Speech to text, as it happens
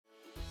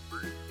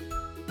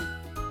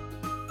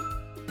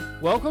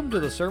Welcome to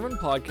the Sermon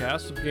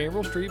Podcast of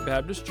Gambriel Street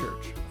Baptist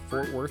Church,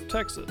 Fort Worth,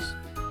 Texas.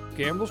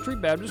 Gambriel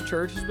Street Baptist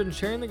Church has been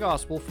sharing the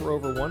gospel for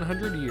over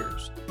 100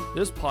 years.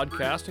 This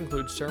podcast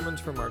includes sermons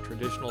from our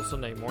traditional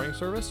Sunday morning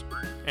service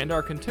and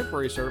our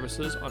contemporary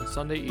services on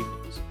Sunday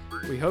evenings.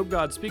 We hope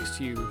God speaks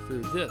to you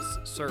through this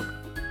sermon.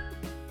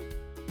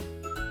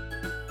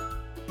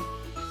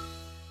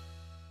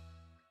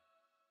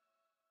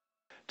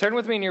 Turn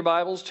with me in your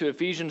Bibles to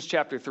Ephesians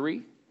chapter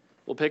 3.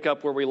 We'll pick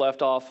up where we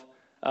left off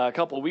a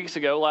couple of weeks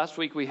ago. Last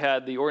week we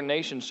had the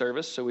ordination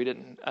service, so we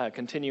didn't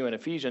continue in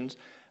Ephesians.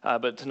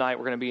 But tonight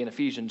we're going to be in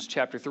Ephesians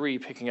chapter 3,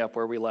 picking up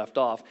where we left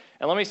off.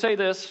 And let me say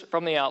this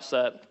from the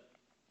outset.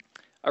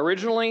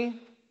 Originally,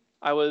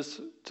 I was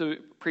to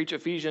preach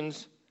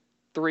Ephesians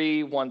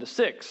 3,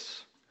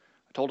 1-6.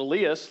 I told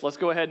Elias, let's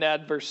go ahead and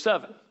add verse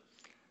 7.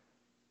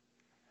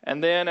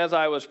 And then as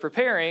I was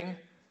preparing,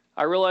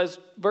 I realized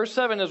verse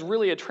 7 is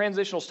really a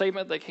transitional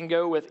statement that can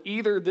go with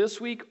either this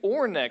week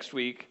or next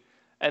week.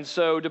 And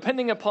so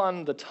depending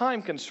upon the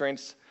time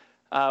constraints,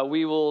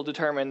 we will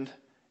determine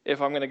if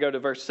I'm going to go to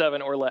verse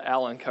 7 or let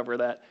Alan cover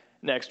that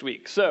next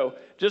week. So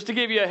just to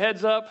give you a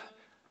heads up,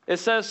 it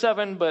says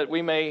 7, but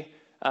we may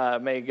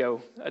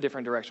go a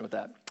different direction with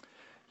that.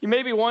 You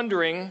may be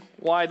wondering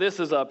why this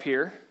is up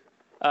here.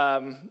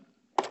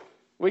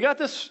 We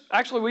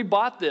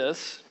bought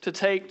this to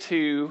take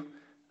to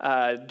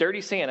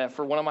Dirty Santa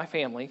for one of my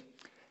family,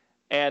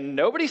 and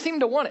nobody seemed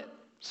to want it.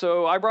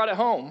 So I brought it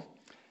home.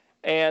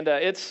 And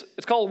it's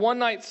called One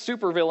Night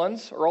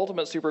Supervillains, or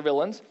Ultimate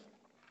Supervillains.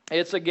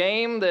 It's a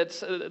game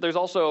there's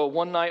also a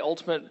One Night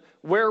Ultimate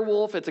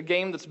Werewolf. It's a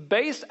game that's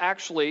based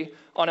actually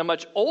on a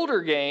much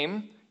older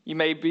game you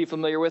may be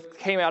familiar with,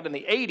 came out in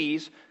the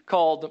 80s,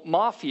 called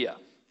Mafia.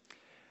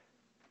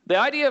 The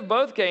idea of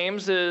both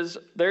games is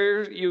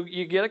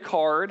you get a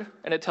card,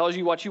 and it tells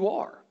you what you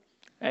are.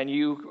 And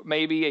you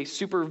may be a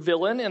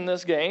supervillain in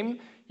this game.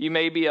 You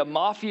may be a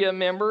mafia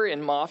member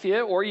in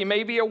Mafia, or you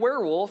may be a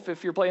werewolf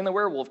if you're playing the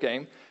werewolf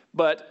game.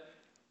 But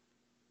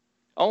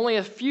only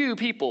a few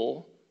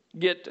people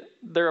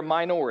they're a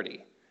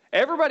minority.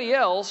 Everybody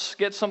else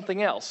gets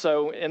something else.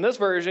 So in this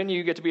version,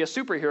 you get to be a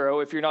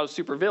superhero if you're not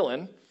a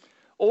supervillain.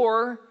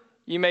 Or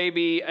you may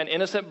be an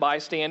innocent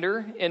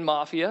bystander in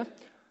Mafia,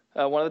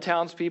 one of the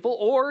townspeople.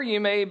 Or you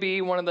may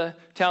be one of the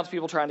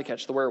townspeople trying to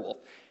catch the werewolf.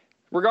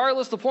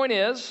 Regardless, the point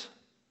is,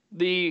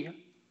 the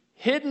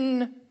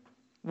hidden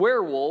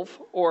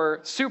werewolf or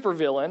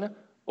supervillain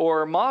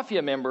or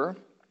mafia member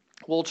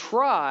will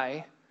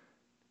try,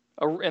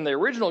 in the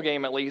original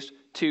game at least,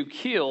 to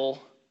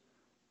kill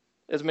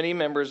as many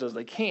members as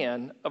they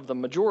can of the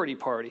majority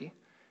party.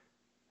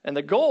 And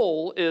the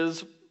goal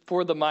is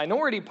for the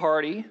minority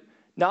party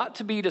not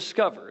to be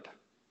discovered.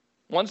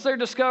 Once they're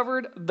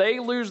discovered, they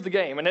lose the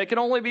game, and it can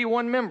only be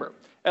one member,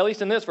 at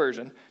least in this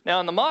version. Now,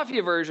 in the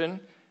Mafia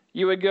version,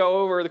 you would go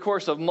over the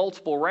course of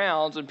multiple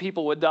rounds, and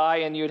people would die,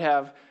 and you'd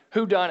have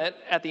whodunit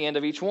at the end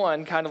of each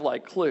one, kind of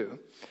like Clue.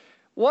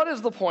 What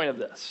is the point of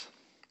this?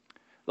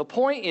 The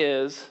point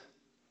is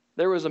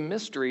there was a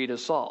mystery to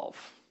solve.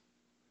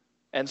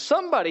 And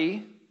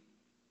somebody,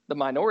 the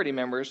minority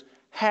members,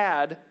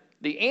 had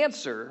the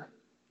answer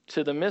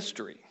to the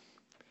mystery.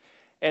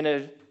 And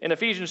in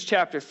Ephesians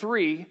chapter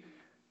 3,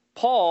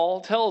 Paul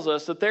tells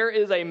us that there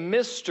is a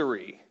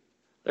mystery.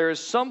 There is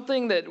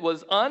something that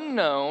was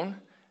unknown,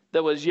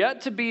 that was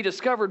yet to be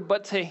discovered,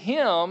 but to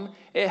him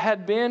it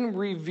had been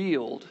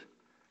revealed.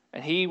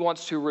 And he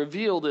wants to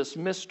reveal this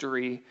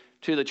mystery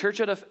to the church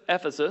at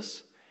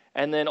Ephesus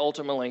and then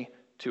ultimately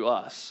to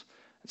us.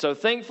 So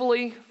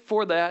thankfully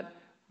for that,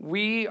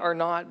 we are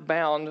not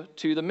bound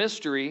to the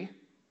mystery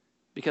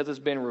because it's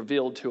been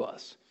revealed to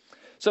us.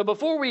 So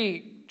before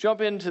we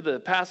jump into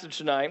the passage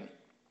tonight,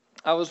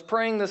 I was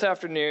praying this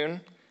afternoon,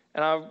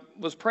 and I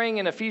was praying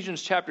in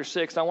Ephesians chapter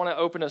 6. I want to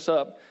open us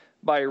up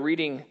by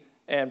reading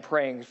and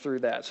praying through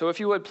that. So if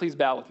you would, please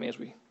bow with me as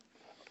we...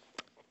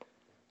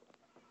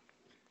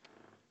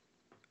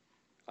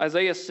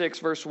 Isaiah 6,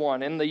 verse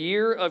 1. In the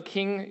year of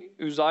King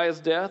Uzziah's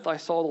death, I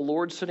saw the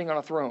Lord sitting on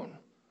a throne,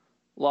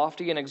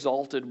 lofty and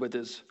exalted, with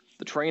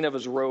the train of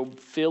his robe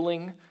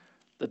filling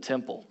the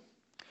temple.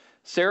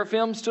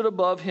 Seraphim stood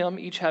above him,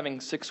 each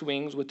having 6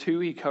 wings. With 2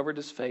 he covered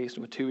his face,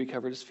 and with 2 he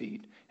covered his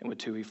feet, and with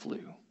 2 he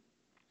flew.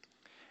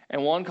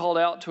 And one called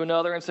out to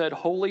another and said,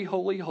 Holy,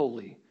 holy,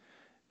 holy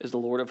is the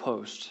Lord of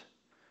hosts,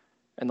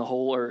 and the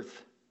whole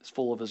earth is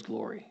full of his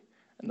glory.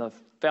 And the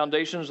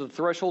foundations of the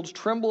thresholds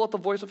tremble at the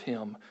voice of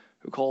him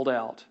who called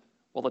out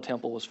while the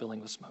temple was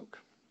filling with smoke.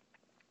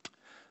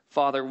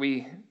 Father,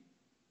 we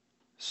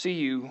see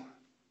you.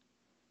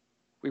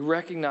 We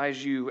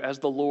recognize you as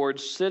the Lord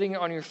sitting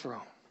on your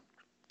throne.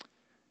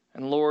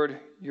 And Lord,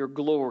 your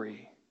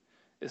glory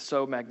is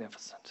so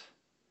magnificent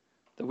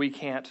that we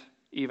can't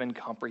even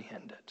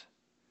comprehend it.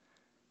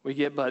 We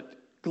get but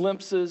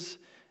glimpses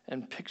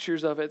and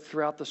pictures of it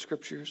throughout the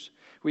scriptures.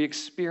 We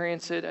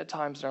experience it at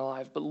times in our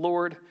lives. But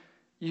Lord,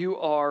 you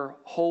are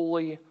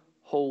holy,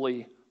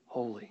 holy,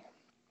 holy.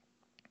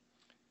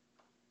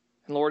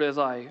 And Lord, as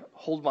I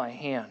hold my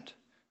hand,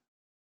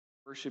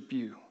 worship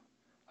you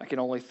I can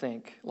only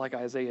think, like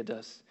Isaiah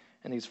does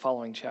in these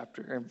following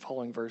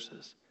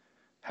verses,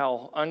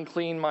 how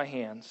unclean my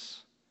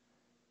hands,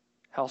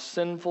 how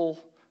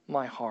sinful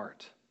my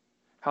heart,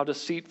 how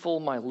deceitful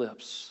my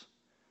lips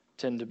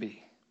tend to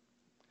be.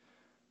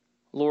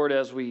 Lord,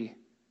 as we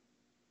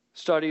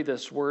study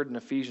this word in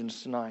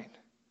Ephesians tonight,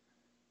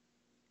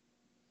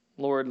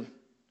 Lord,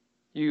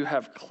 you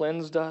have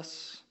cleansed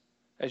us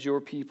as your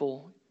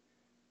people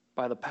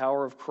by the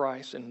power of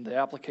Christ and the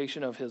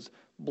application of his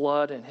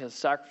blood and his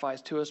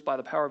sacrifice to us by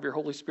the power of your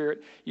Holy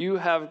Spirit. You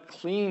have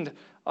cleaned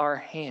our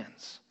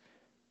hands.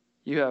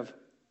 You have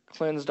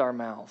cleansed our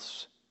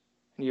mouths.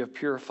 And you have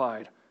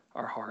purified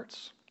our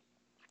hearts.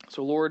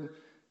 So, Lord,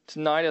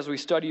 tonight as we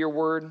study your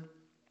word,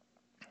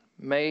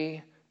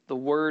 may the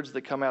words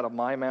that come out of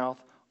my mouth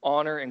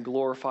honor and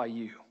glorify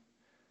you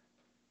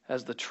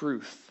as the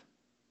truth.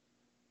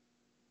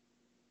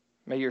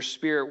 May your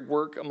Spirit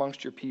work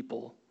amongst your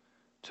people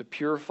to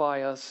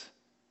purify us,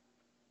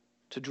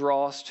 to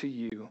draw us to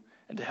you,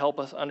 and to help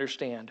us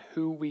understand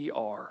who we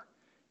are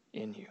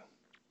in you.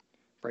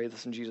 Pray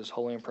this in Jesus'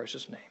 holy and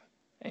precious name.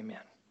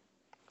 Amen.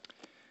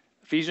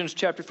 Ephesians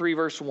chapter 3,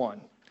 verse 1.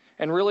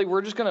 And really,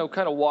 we're just going to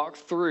kind of walk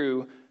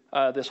through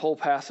this whole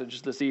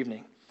passage this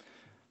evening.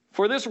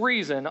 For this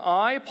reason,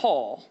 I,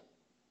 Paul,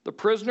 the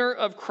prisoner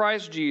of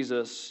Christ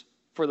Jesus,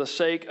 for the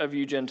sake of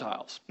you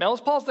Gentiles. Now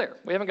let's pause there.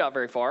 We haven't got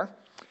very far.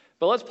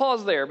 But let's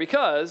pause there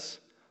because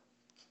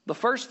the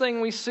first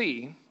thing we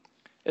see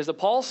is that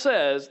Paul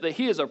says that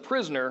he is a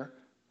prisoner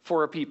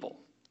for a people.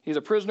 He's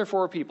a prisoner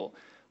for a people.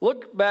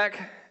 Look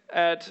back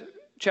at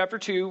chapter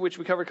 2, which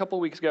we covered a couple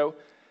of weeks ago.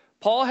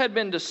 Paul had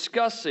been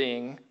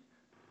discussing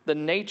the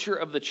nature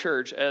of the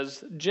church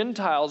as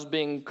Gentiles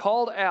being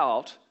called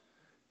out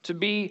to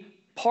be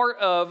part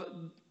of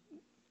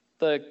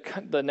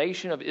the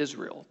nation of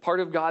Israel, part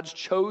of God's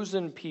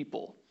chosen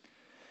people.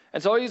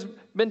 And so he's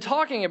been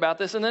talking about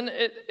this, and then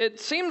it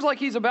seems like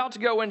he's about to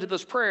go into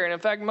this prayer. And in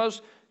fact,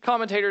 most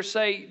commentators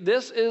say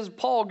this is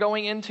Paul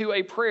going into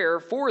a prayer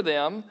for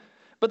them,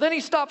 but then he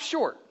stops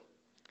short.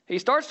 He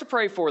starts to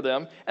pray for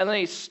them, and then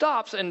he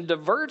stops and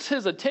diverts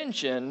his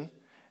attention,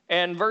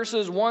 and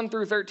verses 1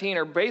 through 13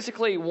 are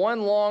basically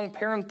one long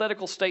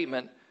parenthetical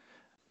statement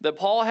that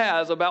Paul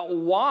has about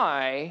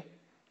why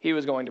he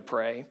was going to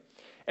pray.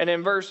 And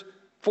in verse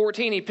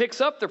 14, he picks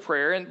up the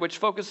prayer, which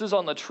focuses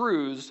on the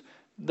truths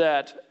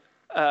that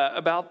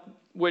about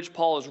which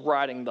Paul is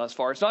writing thus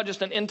far. It's not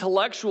just an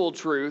intellectual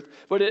truth,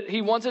 but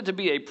he wants it to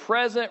be a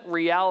present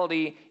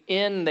reality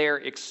in their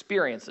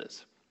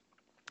experiences.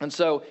 And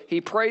so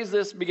he prays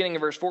this beginning in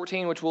verse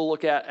 14, which we'll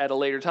look at a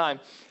later time.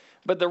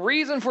 But the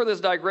reason for this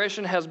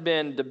digression has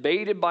been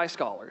debated by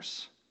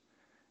scholars.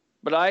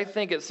 But I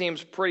think it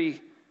seems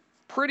pretty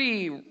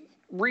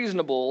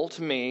reasonable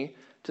to me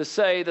to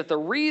say that the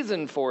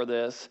reason for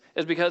this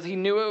is because he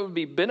knew it would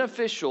be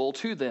beneficial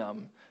to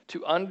them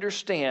to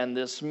understand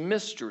this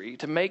mystery,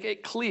 to make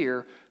it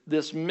clear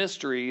this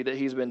mystery that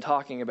he's been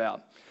talking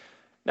about.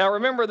 Now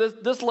remember,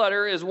 this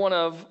letter is one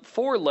of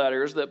 4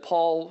 letters that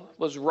Paul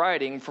was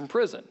writing from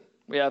prison.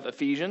 We have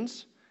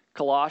Ephesians,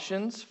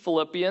 Colossians,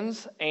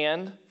 Philippians,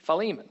 and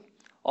Philemon,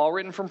 all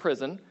written from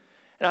prison.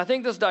 And I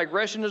think this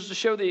digression is to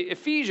show the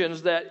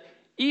Ephesians that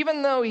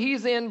even though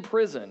he's in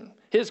prison,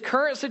 his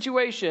current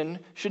situation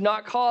should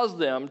not cause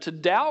them to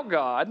doubt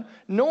God,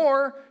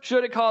 nor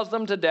should it cause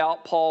them to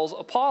doubt Paul's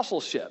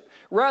apostleship.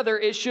 Rather,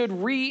 it should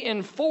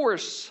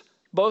reinforce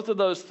both of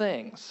those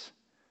things.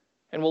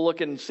 And we'll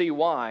look and see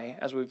why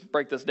as we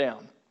break this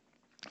down.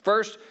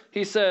 First,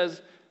 he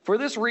says, for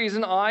this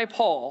reason, I,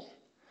 Paul,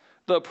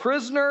 the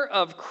prisoner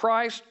of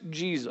Christ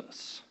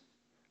Jesus.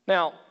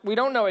 Now, we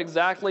don't know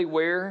exactly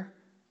where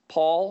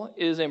Paul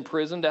is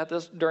imprisoned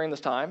during this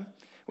time.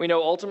 We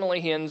know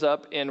ultimately he ends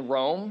up in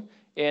Rome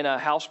in a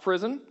house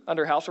prison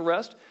under house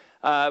arrest.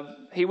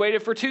 He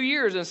waited for 2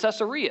 years in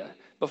Caesarea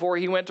before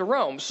he went to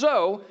Rome.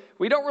 So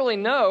we don't really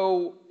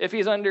know if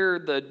he's under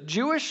the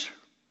Jewish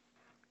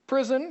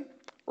prison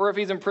or if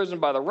he's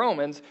imprisoned by the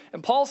Romans.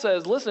 And Paul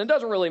says, listen, it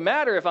doesn't really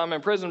matter if I'm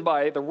imprisoned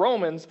by the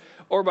Romans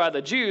or by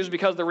the Jews,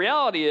 because the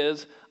reality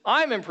is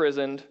I'm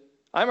imprisoned,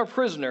 I'm a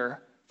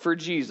prisoner for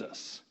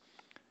Jesus.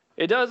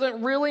 It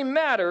doesn't really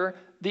matter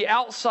the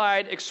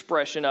outside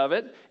expression of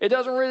it. It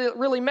doesn't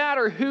really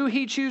matter who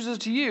he chooses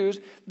to use.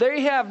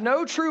 They have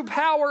no true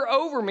power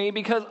over me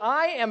because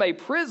I am a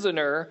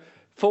prisoner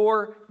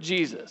for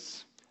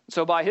Jesus.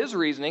 So by his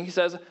reasoning, he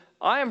says,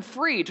 I am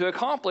free to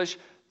accomplish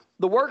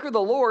the work of the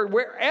Lord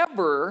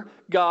wherever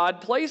God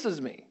places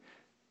me.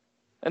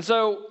 And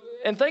so,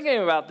 in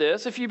thinking about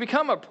this, if you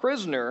become a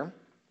prisoner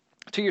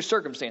to your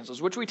circumstances,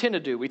 which we tend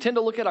to do, we tend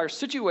to look at our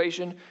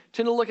situation,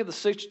 tend to look at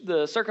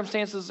the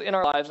circumstances in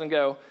our lives and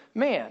go,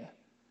 man,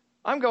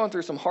 I'm going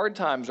through some hard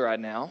times right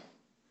now.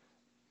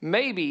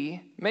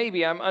 Maybe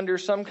I'm under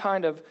some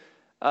kind of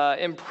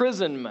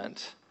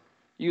imprisonment.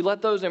 You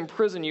let those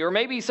imprison you. Or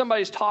maybe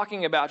somebody's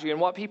talking about you and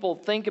what people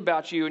think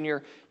about you and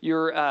your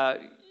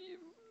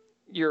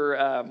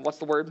what's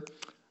the word?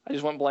 I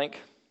just went blank.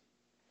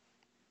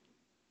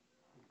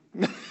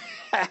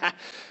 That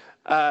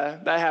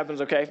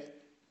happens, okay?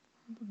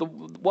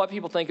 what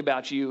people think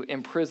about you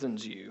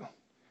imprisons you.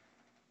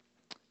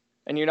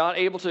 And you're not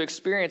able to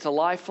experience a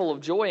life full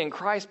of joy in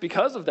Christ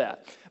because of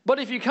that. But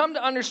if you come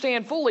to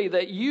understand fully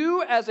that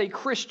you as a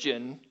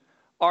Christian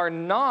are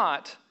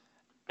not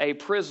a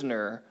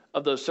prisoner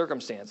of those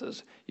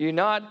circumstances, you're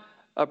not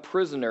a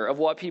prisoner of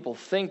what people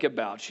think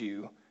about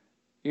you,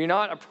 you're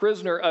not a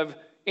prisoner of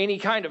any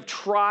kind of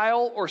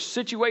trial or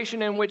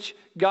situation in which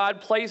God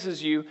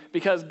places you,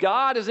 because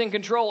God is in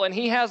control and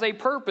he has a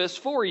purpose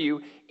for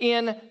you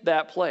in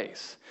that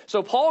place.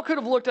 So Paul could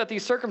have looked at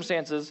these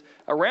circumstances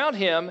around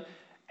him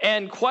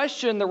and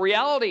questioned the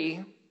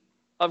reality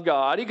of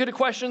God. He could have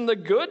questioned the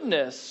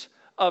goodness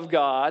of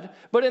God,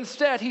 but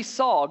instead he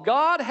saw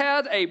God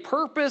had a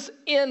purpose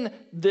in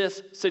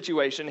this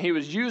situation. He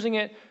was using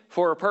it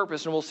for a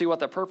purpose, and we'll see what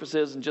that purpose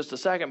is in just a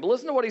second. But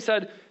listen to what he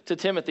said to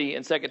Timothy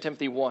in 2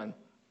 Timothy 1.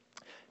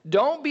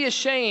 Don't be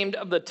ashamed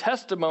of the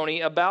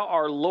testimony about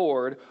our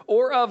Lord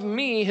or of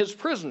me, his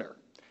prisoner.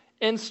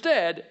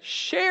 Instead,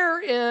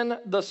 share in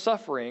the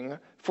suffering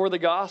for the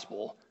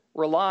gospel,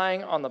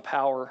 relying on the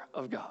power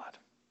of God.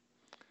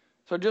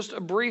 So just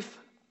a brief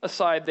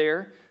aside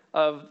there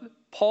of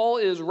Paul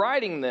is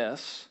writing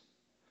this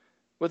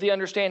with the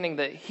understanding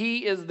that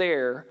he is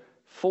there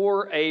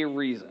for a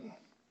reason.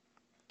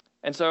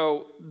 And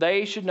so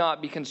they should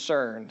not be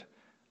concerned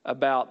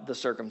about the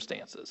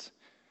circumstances.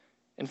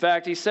 In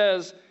fact, he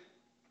says,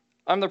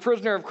 I'm the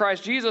prisoner of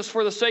Christ Jesus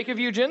for the sake of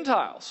you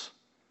Gentiles.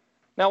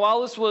 Now,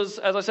 while this was,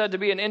 as I said, to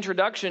be an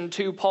introduction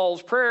to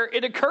Paul's prayer,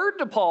 it occurred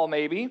to Paul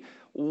maybe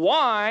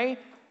why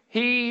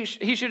he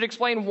should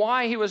explain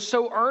why he was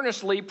so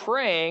earnestly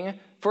praying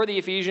for the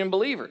Ephesian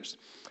believers.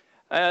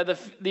 The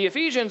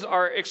Ephesians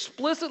are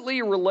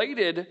explicitly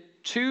related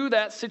to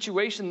that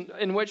situation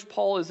in which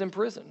Paul is in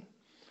prison.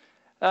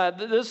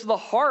 This is the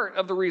heart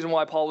of the reason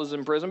why Paul was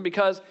in prison,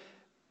 because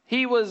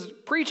he was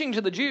preaching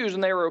to the Jews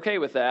and they were okay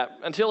with that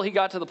until he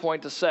got to the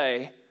point to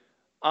say,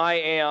 I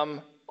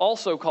am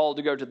also called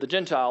to go to the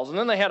Gentiles. And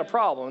then they had a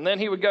problem. And then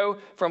he would go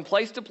from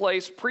place to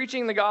place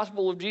preaching the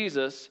gospel of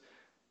Jesus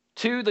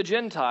to the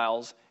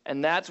Gentiles,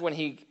 and that's when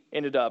he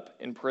ended up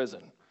in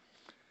prison.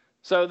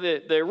 So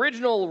the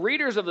original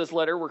readers of this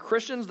letter were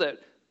Christians that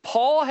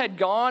Paul had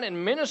gone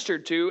and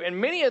ministered to, and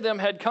many of them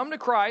had come to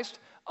Christ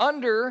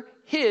under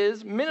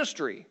his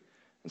ministry.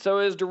 And so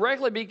it is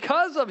directly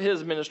because of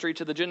his ministry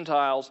to the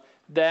Gentiles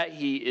that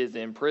he is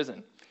in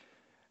prison.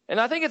 And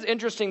I think it's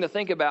interesting to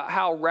think about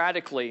how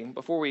radically,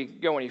 before we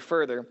go any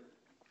further,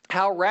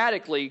 how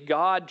radically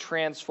God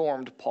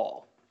transformed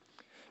Paul.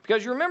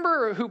 Because you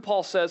remember who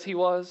Paul says he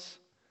was?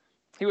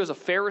 He was a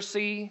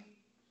Pharisee.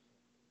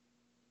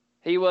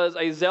 He was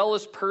a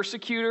zealous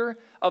persecutor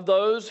of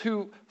those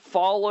who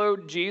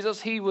followed Jesus.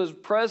 He was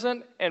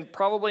present and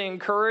probably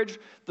encouraged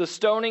the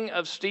stoning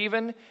of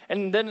Stephen.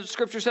 And then the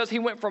scripture says he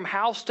went from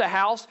house to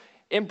house,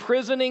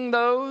 imprisoning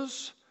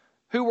those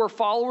who were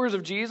followers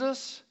of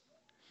Jesus.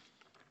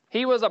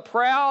 He was a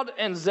proud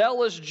and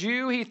zealous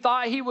Jew. He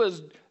thought he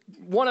was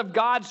one of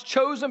God's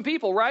chosen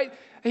people, right?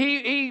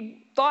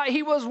 He thought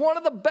he was one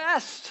of the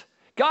best.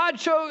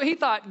 He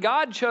thought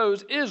God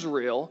chose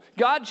Israel.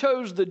 God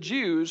chose the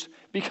Jews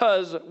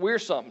because we're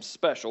something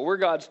special. We're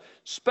God's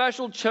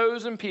special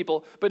chosen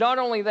people. But not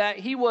only that,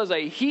 he was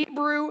a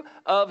Hebrew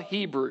of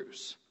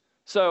Hebrews.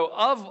 So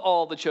of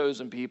all the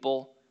chosen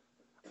people,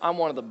 I'm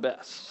one of the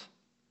best.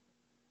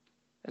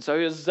 And so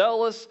he was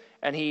zealous,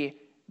 and he,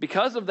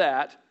 because of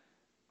that,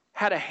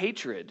 had a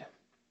hatred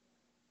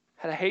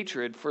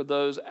for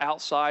those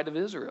outside of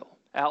Israel,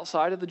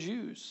 outside of the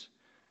Jews.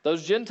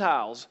 Those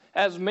Gentiles,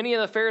 as many of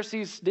the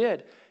Pharisees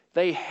did,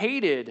 they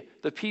hated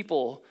the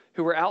people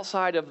who were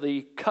outside of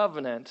the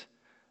covenant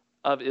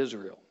of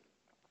Israel.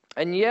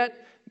 And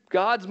yet,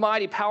 God's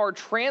mighty power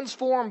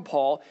transformed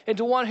Paul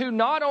into one who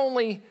not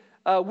only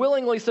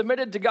willingly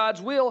submitted to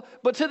God's will,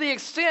 but to the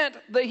extent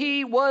that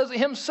he was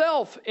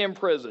himself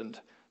imprisoned.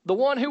 The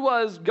one who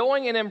was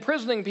going and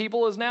imprisoning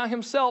people is now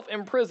himself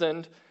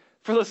imprisoned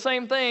for the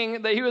same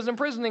thing that he was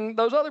imprisoning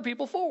those other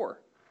people for.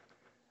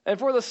 And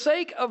for the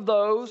sake of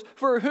those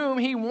for whom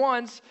he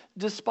once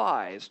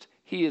despised,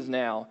 he is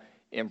now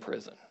in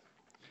prison.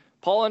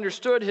 Paul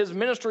understood his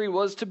ministry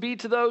was to be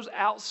to those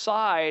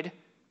outside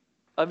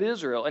of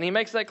Israel. And he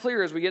makes that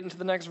clear as we get into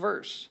the next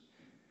verse.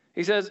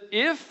 He says,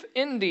 if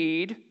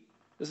indeed,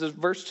 this is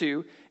verse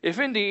 2, if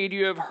indeed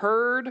you have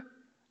heard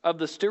of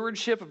the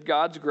stewardship of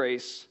God's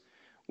grace,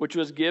 which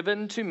was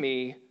given to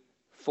me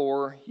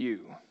for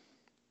you.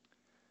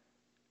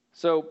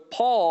 So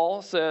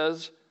Paul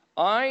says,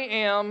 I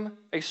am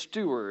a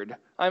steward.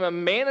 I'm a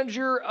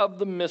manager of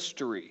the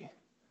mystery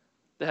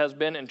that has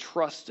been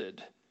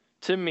entrusted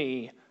to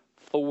me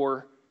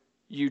for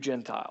you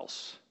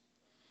Gentiles.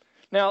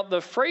 Now,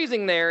 the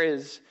phrasing there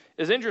is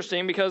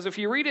interesting because if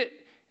you read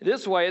it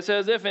this way, it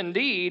says, if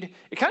indeed,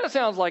 it kind of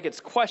sounds like it's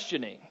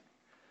questioning.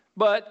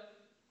 But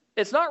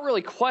it's not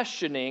really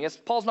questioning.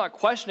 Paul's not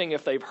questioning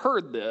if they've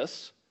heard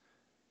this.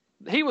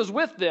 He was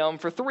with them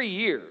for 3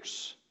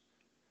 years.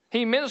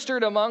 He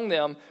ministered among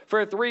them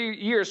for 3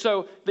 years.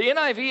 So the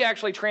NIV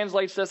actually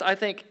translates this, I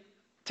think,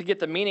 to get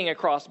the meaning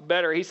across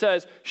better. He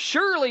says,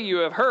 surely you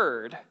have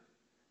heard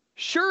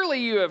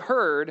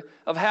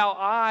of how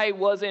I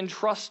was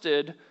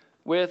entrusted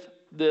with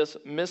this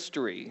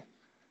mystery.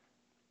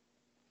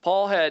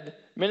 Paul had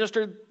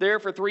ministered there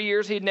for 3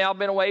 years. He'd now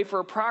been away for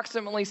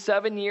approximately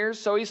 7 years.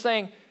 So he's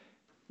saying,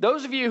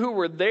 those of you who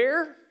were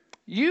there,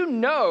 you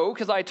know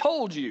because I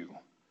told you.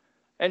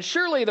 And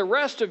surely the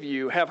rest of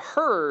you have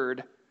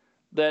heard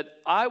that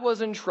I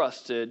was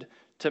entrusted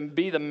to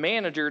be the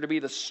manager, to be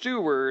the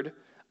steward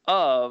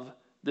of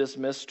this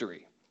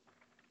mystery.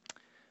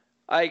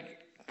 I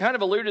kind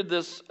of alluded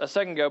this a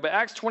second ago, but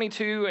Acts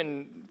 22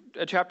 and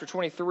chapter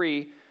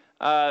 23,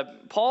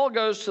 Paul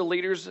goes to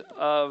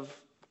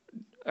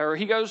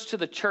he goes to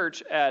the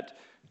church at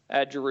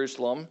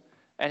Jerusalem,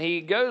 and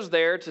he goes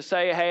there to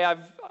say, hey,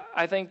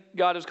 I think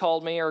God has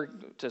called me, or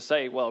to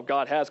say, well,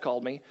 God has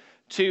called me,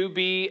 to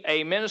be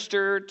a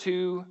minister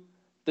to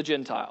the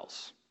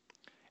Gentiles.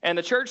 And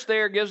the church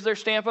there gives their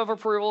stamp of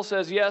approval,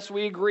 says, yes,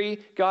 we agree,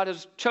 God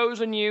has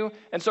chosen you.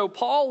 And so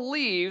Paul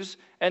leaves,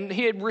 and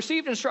he had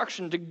received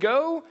instruction to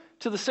go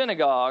to the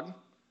synagogue,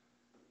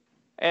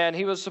 and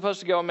he was supposed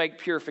to go and make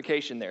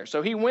purification there.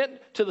 So he went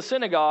to the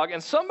synagogue,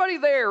 and somebody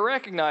there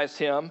recognized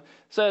him,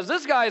 says,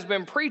 this guy's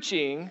been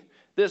preaching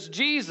this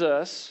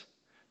Jesus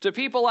to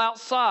people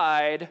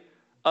outside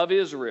of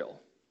Israel.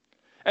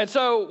 And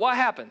so what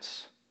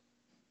happens?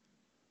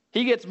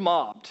 He gets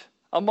mobbed.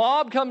 A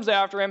mob comes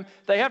after him.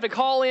 They have to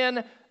call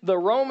in the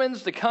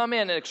Romans to come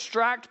in and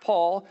extract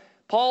Paul.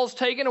 Paul's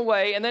taken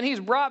away, and then he's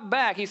brought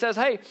back. He says,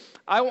 hey,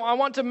 I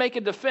want to make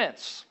a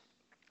defense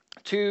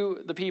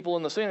to the people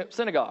in the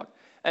synagogue.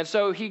 And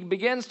so he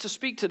begins to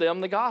speak to them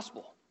the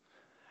gospel.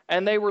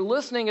 And they were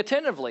listening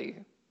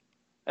attentively.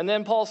 And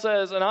then Paul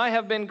says, and I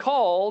have been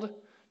called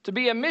to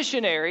be a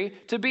missionary,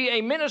 to be a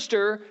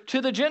minister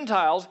to the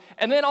Gentiles.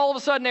 And then all of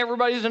a sudden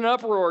everybody's in an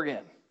uproar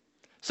again.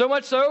 So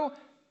much so,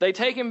 they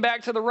take him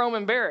back to the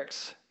Roman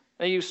barracks.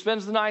 And he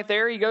spends the night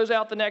there. He goes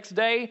out the next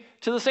day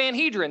to the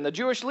Sanhedrin, the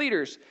Jewish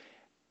leaders.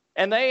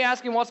 And they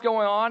ask him what's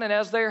going on. And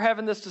as they're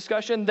having this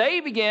discussion, they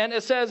began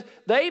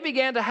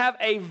to have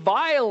a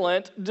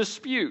violent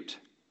dispute.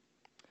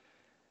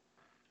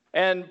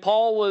 And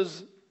Paul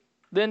was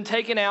then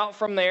taken out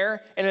from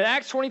there. And in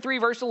Acts 23,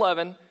 verse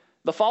 11,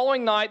 the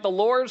following night, the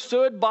Lord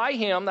stood by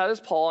him, that is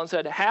Paul, and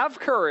said, have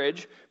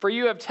courage, for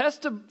you have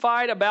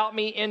testified about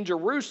me in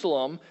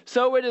Jerusalem,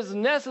 so it is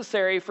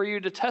necessary for you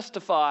to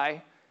testify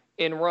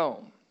in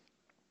Rome.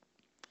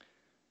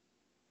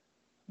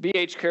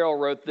 B.H. Carroll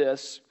wrote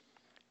this,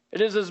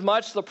 it is as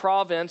much the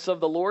province of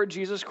the Lord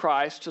Jesus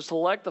Christ to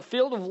select the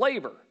field of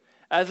labor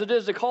as it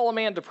is to call a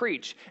man to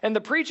preach. And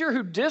the preacher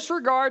who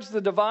disregards the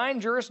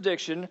divine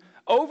jurisdiction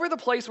over the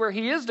place where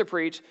he is to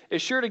preach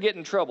is sure to get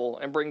in trouble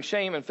and bring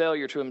shame and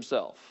failure to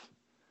himself.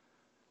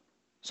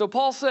 So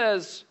Paul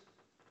says,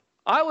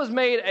 I was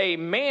made a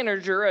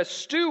manager, a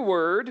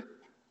steward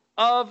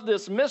of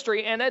this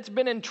mystery, and it's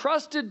been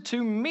entrusted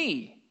to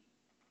me.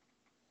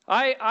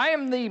 I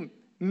am the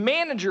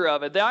manager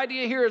of it. The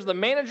idea here is the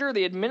manager,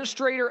 the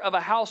administrator of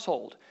a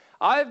household.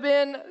 I've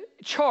been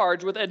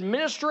charged with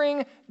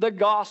administering the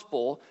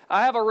gospel.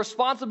 I have a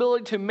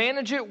responsibility to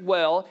manage it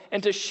well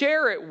and to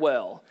share it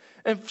well.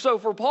 And so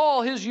for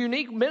Paul, his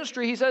unique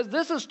ministry, he says,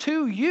 this is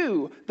to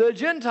you, the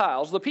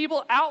Gentiles, the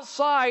people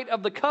outside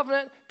of the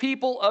covenant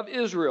people of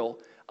Israel.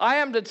 I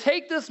am to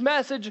take this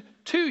message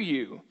to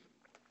you.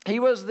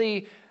 He was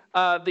the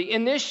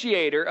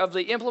initiator of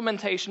the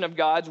implementation of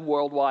God's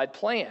worldwide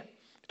plan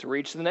to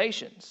reach the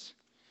nations.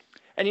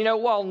 And you know,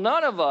 while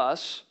none of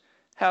us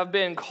have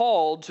been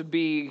called to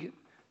be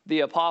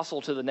the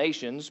apostle to the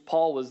nations,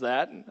 Paul was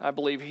that. I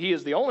believe he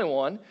is the only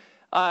one.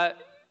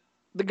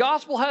 The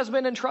gospel has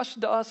been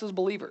entrusted to us as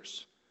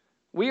believers.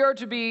 We are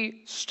to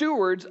be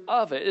stewards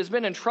of it. It's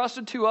been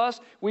entrusted to us.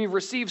 We've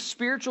received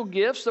spiritual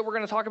gifts that we're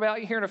going to talk about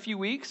here in a few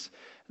weeks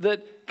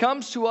that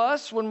comes to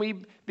us when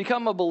we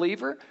become a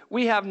believer.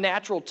 We have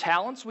natural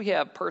talents. We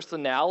have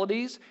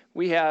personalities.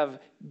 We have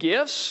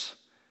gifts,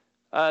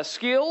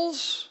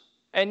 skills,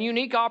 and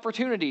unique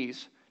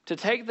opportunities to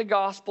take the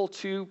gospel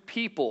to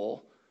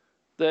people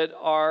that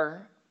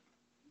are,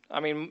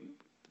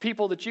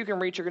 people that you can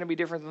reach are going to be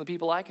different than the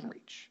people I can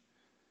reach.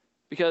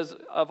 Because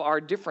of our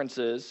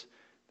differences,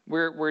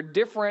 we're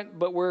different,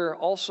 but we're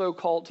also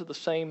called to the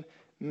same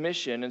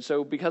mission. And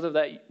so because of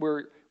that,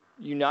 we're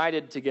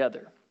united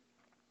together.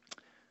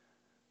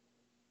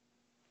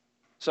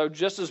 So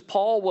just as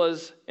Paul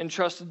was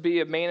entrusted to be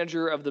a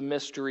manager of the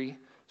mystery,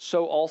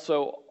 so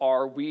also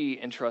are we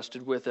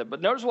entrusted with it. But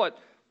notice what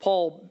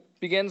Paul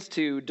begins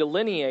to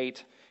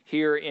delineate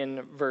here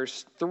in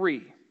verse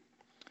 3.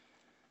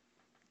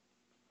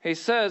 He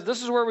says,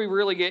 this is where we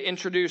really get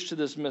introduced to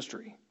this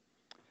mystery.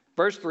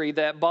 Verse 3,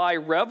 that by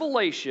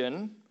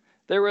revelation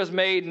there was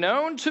made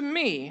known to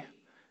me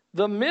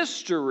the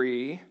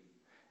mystery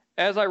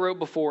as I wrote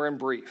before in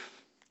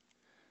brief.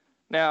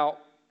 Now,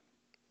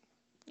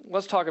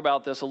 let's talk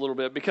about this a little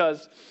bit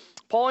because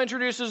Paul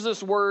introduces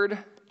this word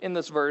in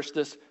this verse,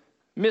 this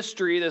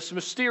mystery, this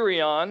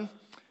mysterion,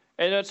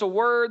 and it's a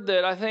word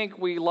that I think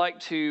we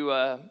like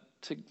to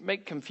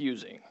make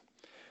confusing.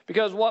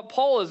 Because what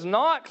Paul is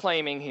not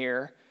claiming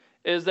here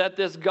is that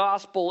this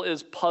gospel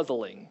is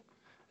puzzling.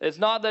 It's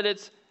not that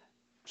it's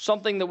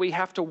something that we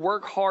have to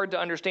work hard to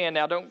understand.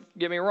 Now, don't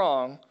get me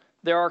wrong.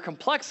 There are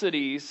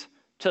complexities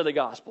to the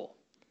gospel.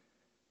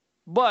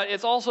 But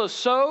it's also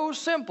so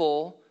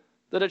simple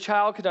that a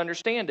child could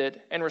understand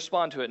it and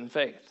respond to it in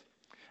faith.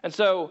 And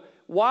so,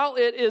 while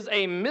it is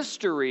a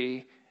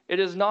mystery,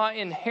 it is not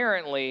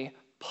inherently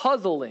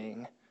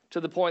puzzling to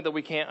the point that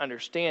we can't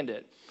understand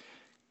it.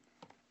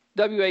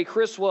 W.A.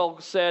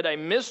 Criswell said, a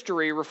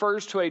mystery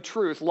refers to a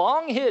truth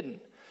long hidden,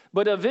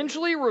 but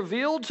eventually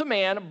revealed to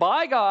man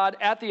by God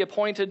at the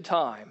appointed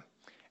time.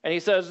 And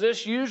he says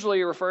this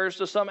usually refers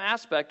to some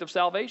aspect of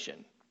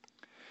salvation.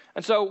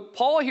 And so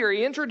Paul here,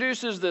 he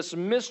introduces this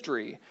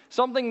mystery,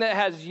 something that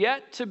has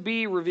yet to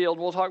be revealed.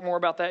 We'll talk more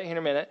about that in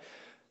a minute.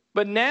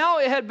 But now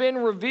it had been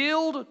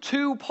revealed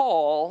to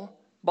Paul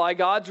by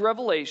God's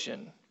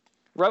revelation.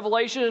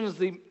 Revelation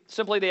is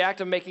simply the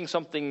act of making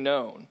something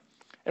known.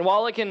 And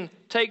while it can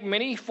take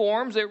many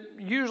forms, it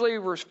usually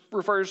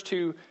refers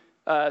to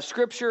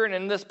Scripture. And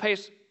in this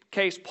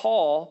case,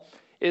 Paul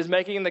is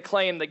making the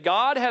claim that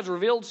God has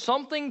revealed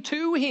something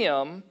to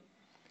him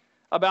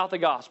about the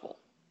gospel.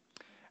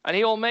 And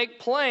he will make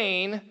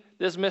plain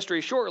this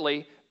mystery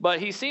shortly, but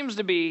he seems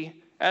to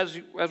be, as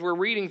we're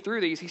reading through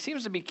these, he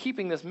seems to be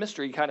keeping this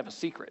mystery kind of a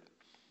secret.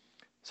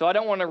 So I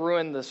don't want to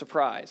ruin the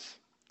surprise,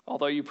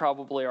 although you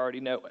probably already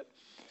know it.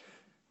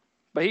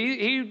 But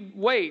he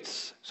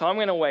waits, so I'm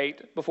going to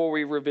wait before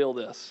we reveal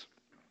this.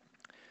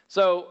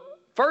 So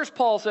first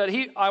Paul said,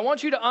 I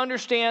want you to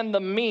understand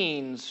the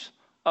means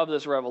of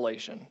this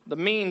revelation. The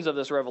means of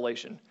this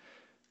revelation.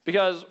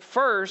 Because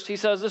first, he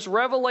says, this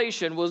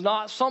revelation was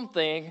not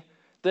something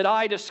that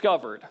I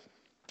discovered.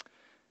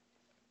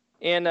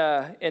 In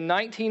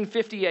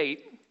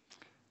 1958,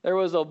 there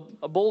was a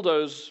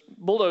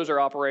bulldozer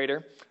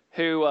operator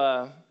who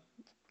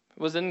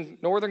was in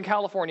Northern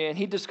California, and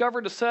he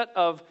discovered a set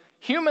of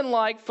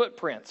human-like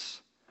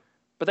footprints,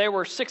 but they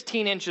were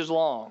 16 inches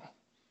long.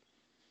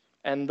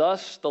 And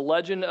thus, the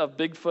legend of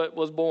Bigfoot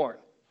was born.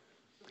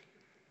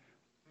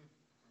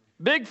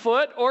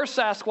 Bigfoot, or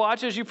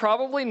Sasquatch, as you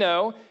probably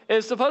know,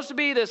 is supposed to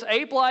be this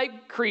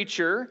ape-like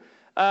creature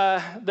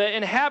that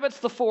inhabits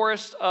the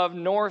forests of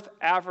North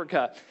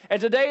Africa.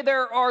 And today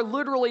there are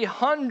literally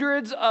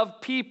hundreds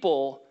of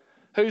people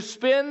who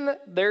spend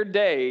their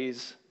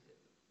days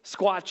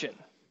squatching.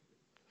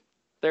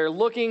 They're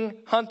looking,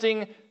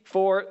 hunting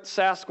for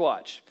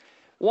Sasquatch.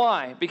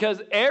 Why?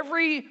 Because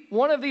every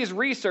one of these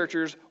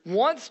researchers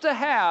wants to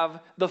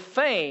have the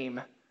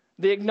fame,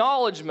 the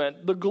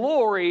acknowledgement, the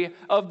glory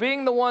of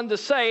being the one to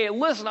say,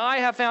 listen, I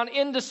have found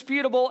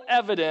indisputable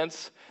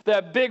evidence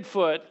that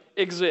Bigfoot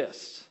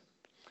exists.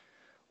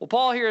 Well,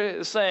 Paul here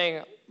is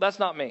saying, that's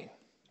not me.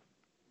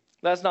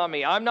 That's not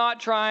me. I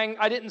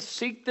didn't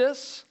seek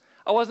this.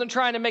 I wasn't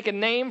trying to make a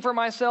name for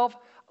myself.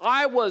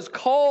 I was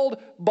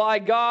called by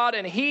God,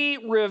 and He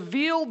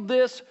revealed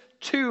this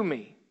to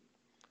me.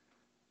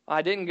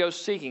 I didn't go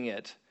seeking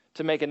it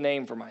to make a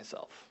name for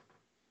myself.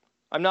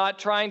 I'm not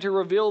trying to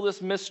reveal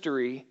this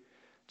mystery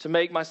to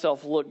make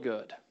myself look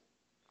good.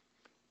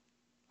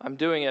 I'm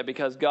doing it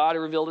because God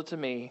revealed it to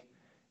me,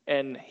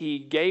 and He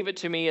gave it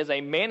to me as a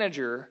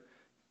manager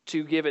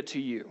to give it to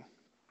you.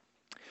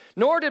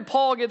 Nor did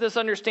Paul get this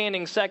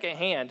understanding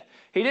secondhand.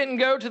 He didn't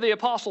go to the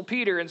Apostle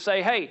Peter and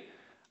say, hey,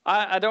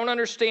 I don't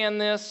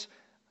understand this.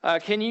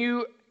 Can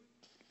you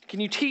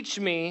teach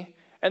me?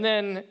 And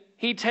then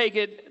he'd take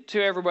it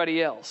to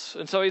everybody else.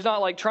 And so he's not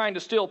like trying to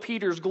steal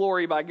Peter's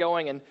glory by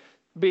going and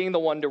being the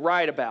one to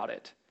write about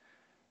it.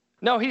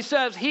 No, he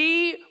says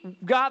he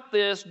got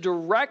this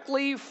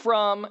directly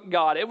from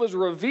God. It was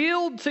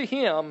revealed to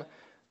him,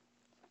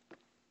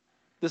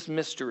 this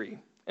mystery.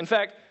 In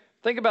fact,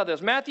 think about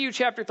this. Matthew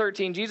chapter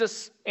 13,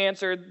 Jesus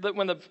answered that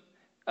when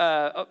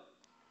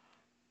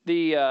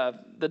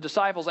the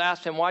disciples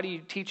asked him, why do you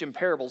teach in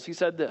parables? He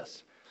said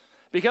this,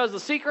 because the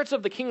secrets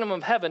of the kingdom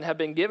of heaven have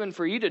been given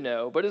for you to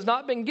know, but has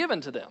not been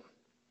given to them.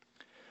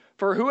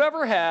 For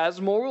whoever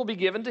has, more will be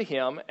given to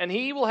him, and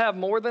he will have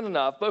more than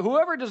enough. But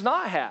whoever does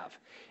not have,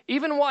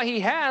 even what he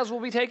has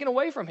will be taken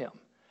away from him.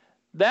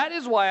 That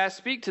is why I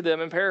speak to them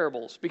in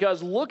parables,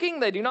 because looking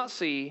they do not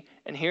see,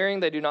 and hearing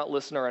they do not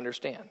listen or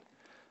understand.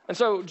 And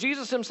so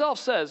Jesus himself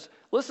says,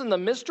 listen, the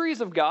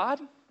mysteries of God,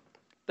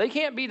 they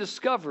can't be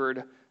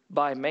discovered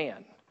by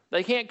man.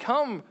 They can't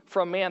come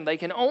from man. They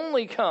can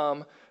only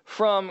come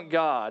from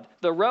God.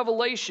 The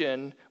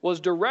revelation was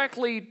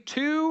directly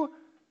to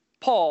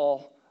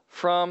Paul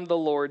from the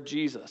Lord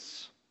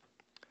Jesus.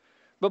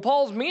 But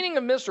Paul's meaning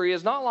of mystery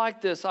is not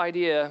like this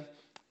idea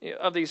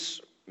of these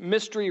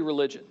mystery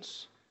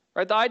religions.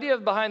 Right? The idea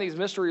behind these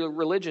mystery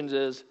religions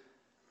is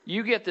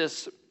you get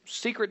this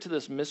secret to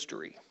this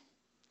mystery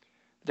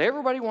that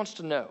everybody wants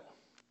to know,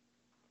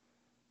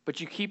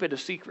 but you keep it a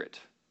secret,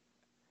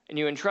 and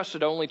you entrust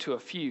it only to a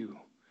few,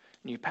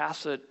 and you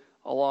pass it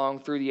along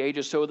through the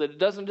ages so that it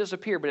doesn't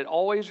disappear, but it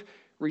always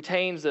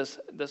retains this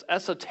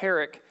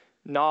esoteric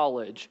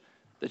knowledge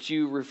that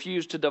you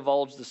refuse to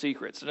divulge the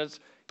secrets. And it's,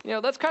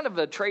 that's kind of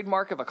a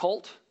trademark of a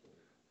cult.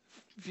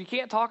 if you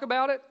can't talk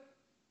about it,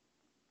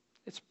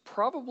 it's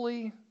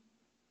probably,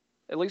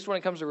 at least when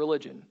it comes to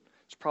religion,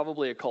 it's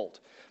probably a cult.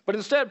 But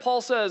instead,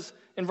 Paul says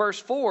in verse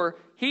 4,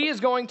 he is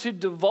going to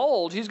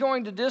divulge, he's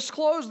going to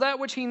disclose that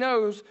which he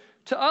knows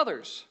to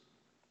others.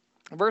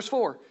 Verse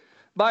 4,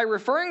 by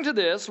referring to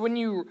this, when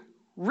you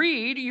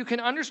read, you can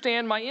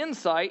understand my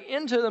insight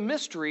into the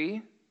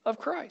mystery of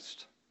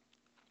Christ.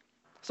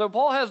 So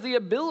Paul has the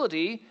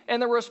ability and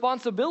the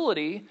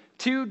responsibility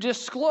to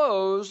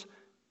disclose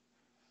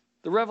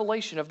the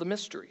revelation of the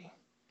mystery.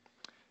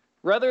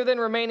 Rather than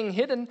remaining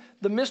hidden,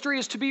 the mystery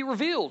is to be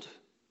revealed.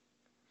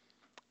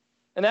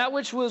 And that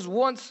which was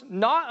once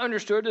not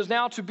understood is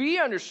now to be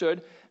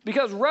understood,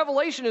 because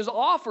revelation is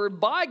offered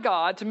by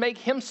God to make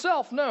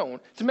himself known,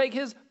 to make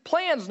his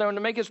plans known,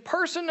 to make his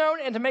person known,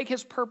 and to make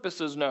his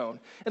purposes known.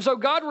 And so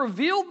God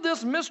revealed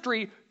this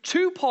mystery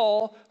to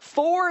Paul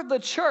for the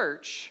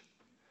church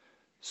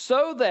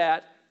so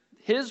that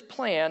his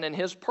plan and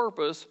his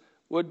purpose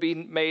would be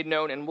made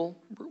known. And we'll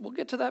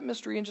get to that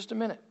mystery in just a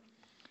minute.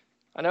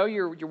 I know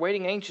you're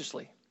waiting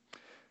anxiously.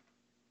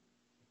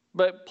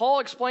 But Paul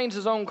explains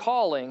his own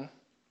calling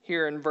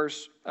here in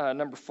verse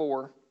number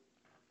 4,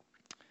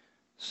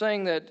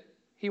 saying that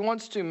he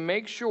wants to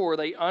make sure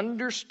they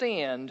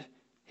understand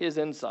his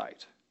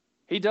insight.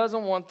 He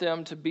doesn't want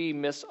them to be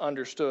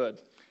misunderstood.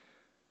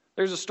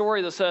 There's a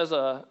story that says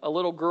a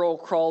little girl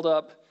crawled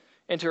up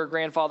into her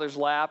grandfather's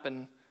lap,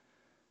 and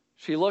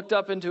she looked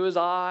up into his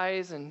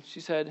eyes, and she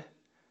said,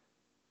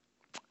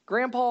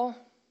 "Grandpa,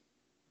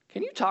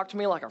 can you talk to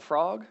me like a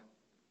frog?"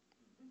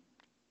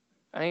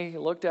 And he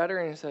looked at her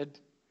and he said,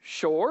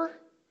 "Sure,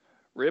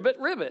 ribbit,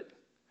 ribbit."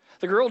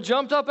 The girl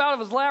jumped up out of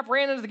his lap,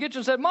 ran into the kitchen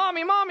and said,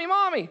 "Mommy, Mommy,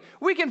 Mommy,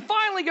 we can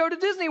finally go to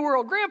Disney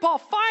World. Grandpa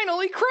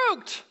finally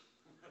croaked."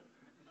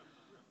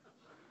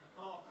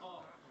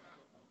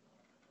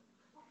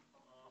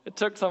 It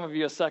took some of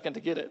you a second to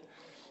get it.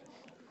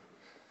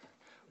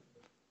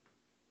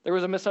 There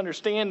was a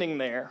misunderstanding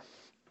there.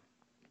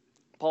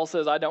 Paul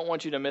says, I don't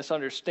want you to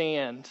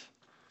misunderstand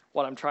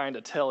what I'm trying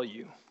to tell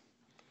you.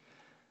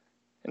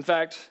 In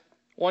fact,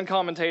 one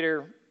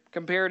commentator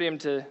compared him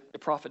to the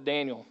prophet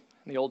Daniel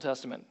in the Old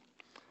Testament.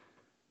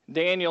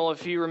 Daniel,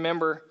 if you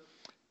remember,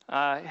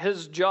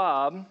 his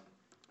job,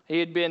 he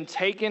had been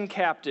taken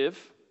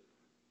captive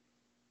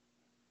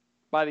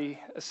by the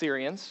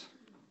Assyrians,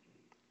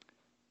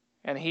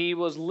 and he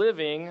was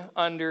living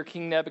under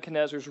King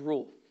Nebuchadnezzar's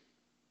rule,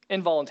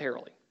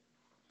 involuntarily.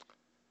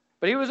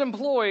 But he was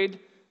employed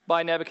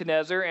by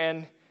Nebuchadnezzar,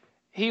 and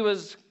he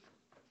was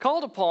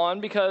called upon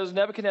because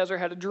Nebuchadnezzar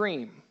had a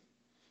dream,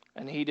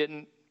 and he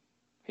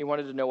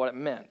wanted to know what it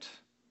meant.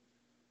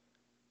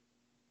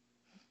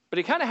 But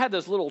he kind of had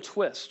this little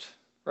twist,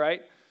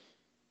 right?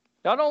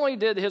 Not only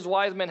did his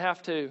wise men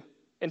have to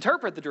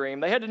interpret the dream,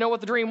 they had to know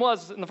what the dream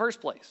was in the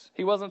first place.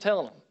 He wasn't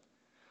telling them.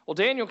 Well,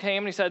 Daniel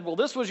came and he said, well,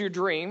 this was your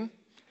dream.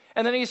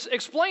 And then he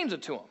explains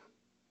it to him.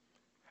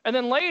 And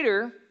then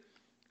later,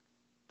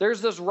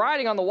 there's this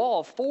writing on the wall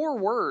of 4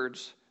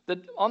 words that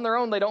on their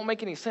own, they don't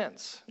make any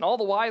sense. And all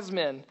the wise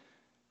men,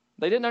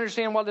 they didn't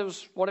understand what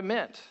it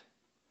meant.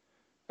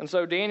 And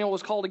so Daniel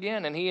was called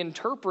again, and he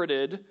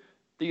interpreted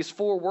these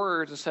 4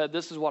 words and said,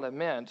 this is what it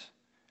meant.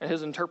 And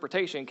his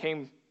interpretation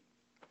came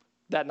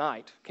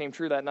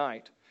true that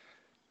night.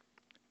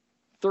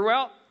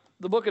 Throughout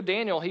the book of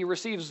Daniel, he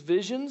receives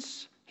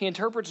visions, he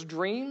interprets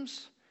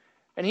dreams,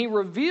 and he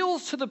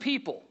reveals to the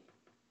people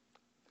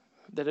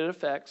that it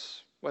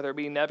affects, whether it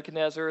be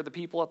Nebuchadnezzar or the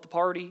people at the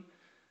party.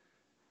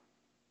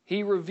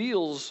 He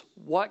reveals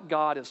what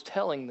God is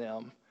telling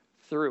them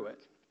through it.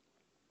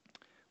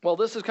 Well,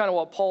 this is kind of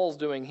what Paul's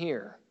doing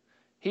here.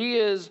 He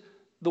is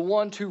the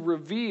one to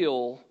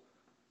reveal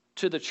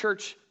to the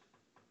church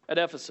at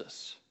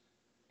Ephesus.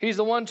 He's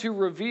the one to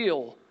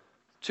reveal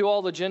to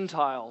all the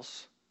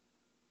Gentiles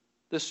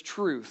this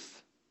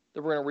truth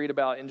that we're going to read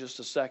about in just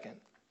a second.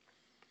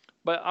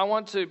 But I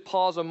want to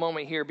pause a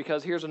moment here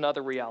because here's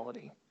another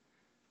reality.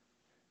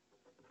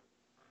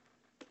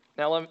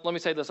 Now, let me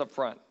say this up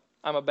front.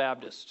 I'm a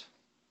Baptist.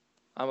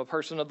 I'm a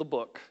person of the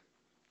book.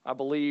 I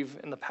believe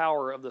in the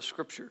power of the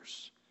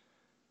Scriptures.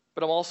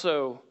 But I'm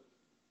also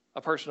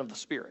a person of the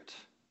Spirit.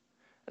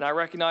 And I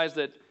recognize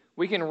that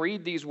we can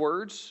read these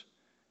words,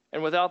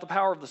 and without the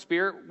power of the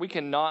Spirit, we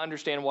cannot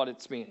understand what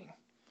it's meaning.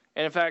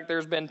 And in fact,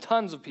 there's been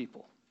tons of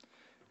people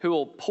who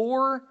will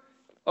pore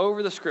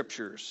over the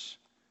Scriptures,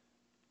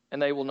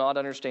 and they will not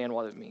understand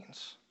what it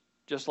means.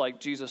 Just like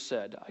Jesus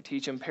said, I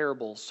teach in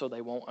parables so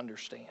they won't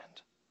understand.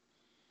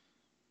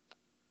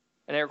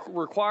 And it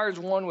requires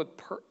one with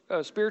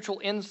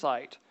spiritual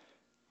insight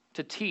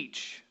to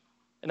teach.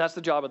 And that's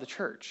the job of the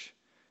church.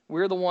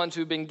 We're the ones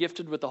who've been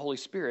gifted with the Holy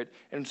Spirit.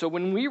 And so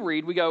when we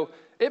read, we go,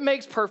 it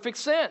makes perfect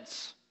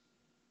sense.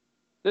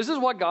 This is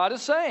what God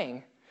is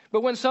saying.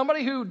 But when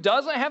somebody who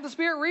doesn't have the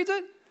Spirit reads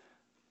it,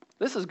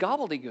 this is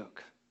gobbledygook.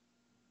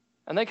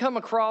 And they come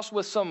across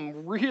with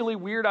some really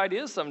weird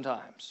ideas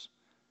sometimes.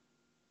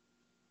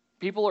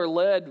 People are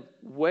led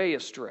way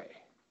astray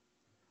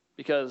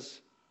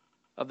because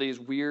of these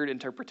weird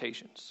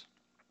interpretations.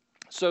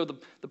 So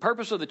the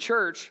purpose of the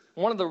church,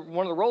 one of the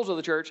roles of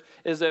the church,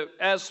 is that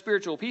as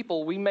spiritual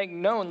people, we make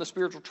known the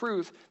spiritual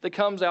truth that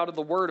comes out of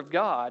the Word of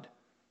God.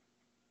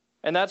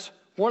 And that's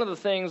one of the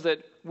things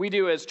that we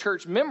do as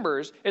church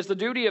members. It's the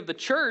duty of the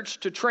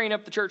church to train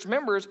up the church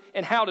members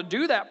in how to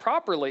do that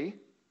properly.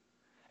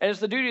 And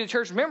it's the duty of the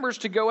church members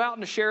to go out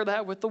and to share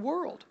that with the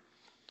world.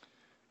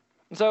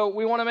 And so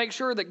we want to make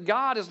sure that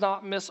God is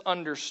not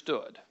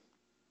misunderstood.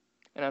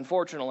 And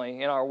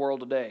unfortunately, in our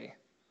world today,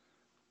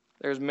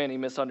 there's many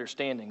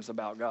misunderstandings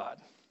about God.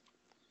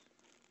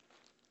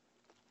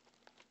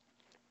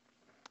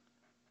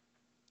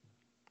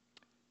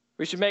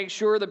 We should make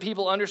sure that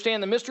people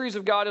understand the mysteries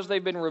of God as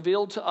they've been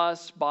revealed to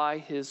us by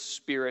His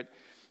Spirit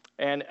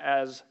and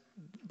as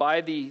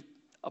by the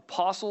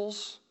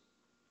apostles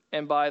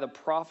and by the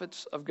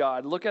prophets of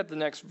God. Look at the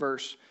next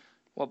verse,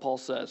 what Paul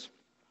says.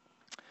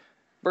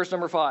 Verse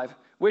number 5,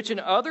 which in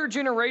other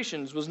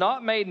generations was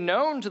not made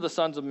known to the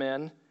sons of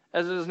men,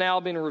 as it has now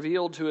been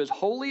revealed to His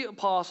holy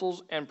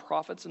apostles and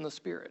prophets in the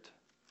Spirit.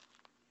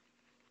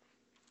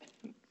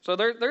 So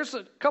there's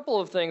a couple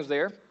of things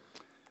there.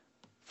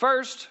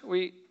 First,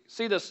 we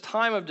see this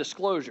time of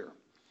disclosure.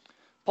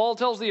 Paul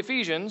tells the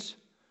Ephesians,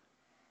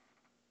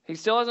 he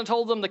still hasn't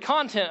told them the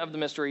content of the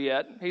mystery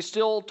yet. He's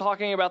still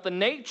talking about the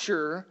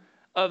nature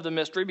of the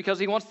mystery because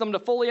he wants them to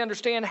fully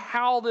understand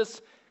how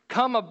this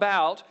come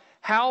about,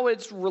 how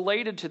it's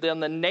related to them,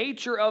 the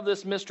nature of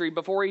this mystery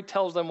before he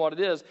tells them what it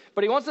is.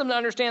 But he wants them to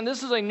understand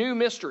this is a new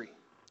mystery.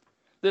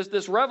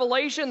 This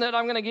revelation that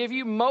I'm going to give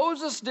you,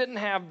 Moses didn't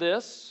have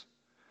this.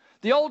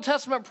 The Old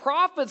Testament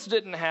prophets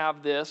didn't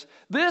have this.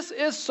 This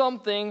is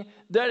something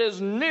that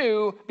is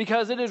new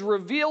because it is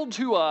revealed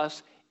to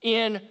us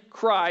in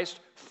Christ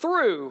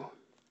through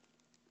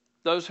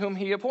those whom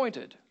He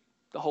appointed,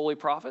 the holy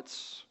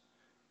prophets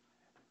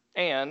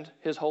and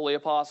His holy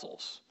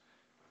apostles.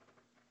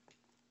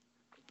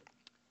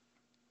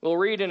 We'll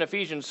read in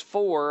Ephesians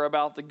 4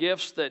 about the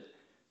gifts that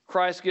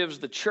Christ gives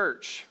the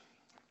church.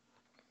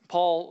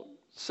 Paul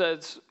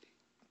says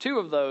two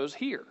of those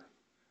here.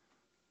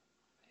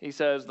 He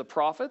says the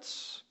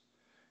prophets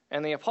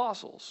and the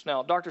apostles.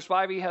 Now, Dr.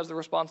 Spivey has the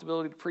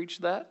responsibility to preach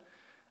that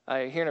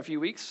here in a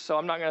few weeks, so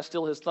I'm not going to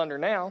steal his thunder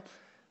now.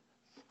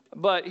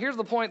 But here's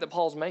the point that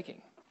Paul's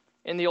making.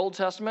 In the Old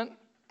Testament,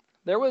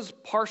 there was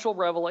partial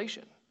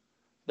revelation.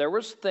 There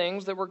was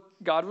things that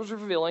God was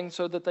revealing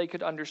so that they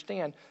could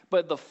understand.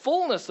 But the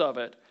fullness of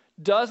it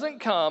doesn't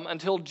come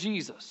until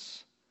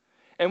Jesus.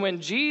 And when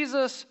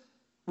Jesus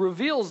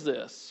reveals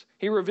this,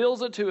 He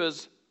reveals it to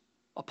His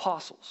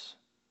apostles.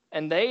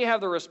 And they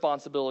have the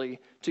responsibility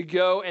to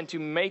go and to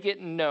make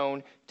it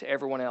known to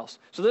everyone else.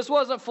 So this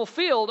wasn't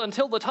fulfilled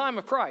until the time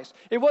of Christ.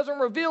 It wasn't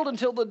revealed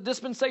until the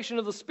dispensation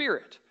of the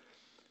Spirit.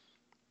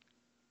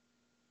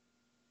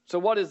 So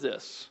what is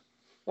this?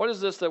 What is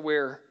this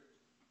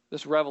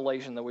this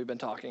revelation that we've been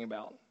talking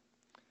about?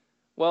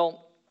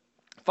 Well,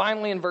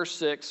 finally in verse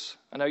 6,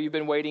 I know you've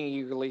been waiting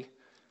eagerly.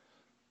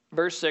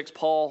 Verse 6,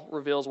 Paul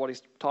reveals what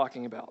he's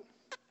talking about.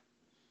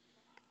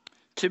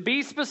 To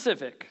be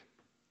specific,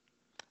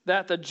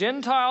 that the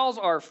Gentiles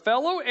are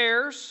fellow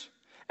heirs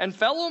and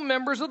fellow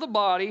members of the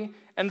body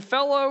and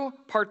fellow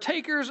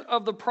partakers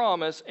of the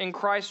promise in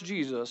Christ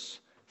Jesus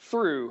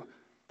through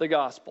the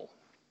gospel.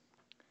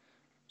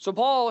 So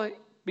Paul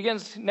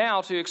begins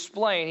now to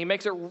explain.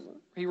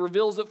 He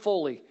reveals it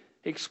fully.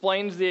 He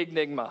explains the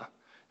enigma.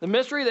 The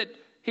mystery that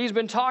he's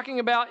been talking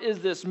about is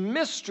this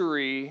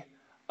mystery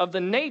of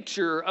the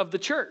nature of the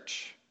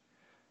church.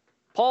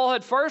 Paul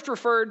had first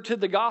referred to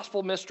the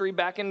gospel mystery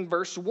back in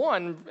verse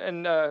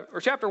 1,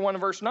 or chapter 1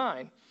 and verse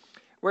 9,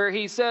 where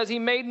he says, He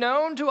made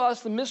known to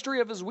us the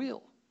mystery of His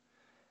will,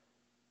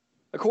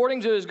 according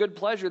to His good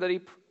pleasure that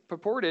He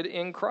purported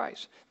in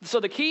Christ.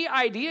 So the key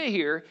idea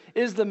here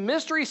is the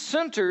mystery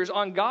centers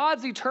on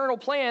God's eternal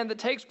plan that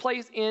takes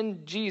place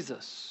in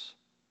Jesus.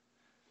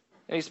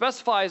 And he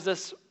specifies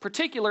this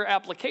particular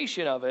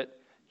application of it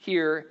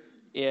here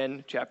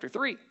in chapter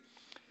 3.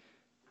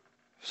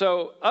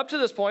 So up to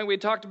this point, we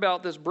talked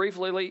about this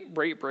briefly.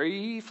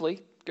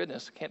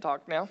 Goodness, can't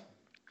talk now.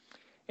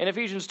 In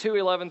Ephesians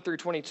 2:11 through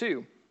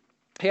 22,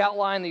 he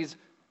outlined these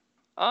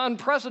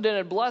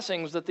unprecedented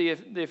blessings that the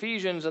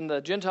Ephesians and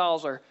the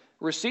Gentiles are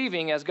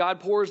receiving as God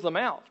pours them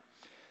out.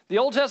 The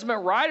Old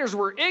Testament writers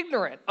were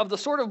ignorant of the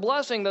sort of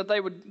blessing that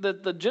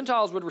the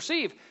Gentiles would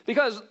receive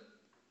because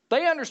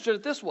they understood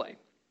it this way.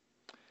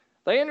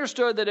 They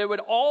understood that it would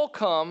all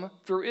come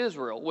through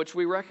Israel, which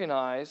we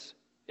recognize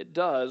it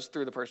does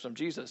through the person of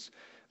Jesus.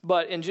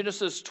 But in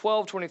Genesis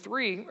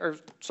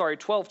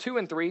 12:2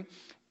 and 3,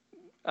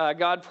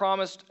 God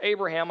promised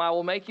Abraham, I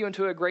will make you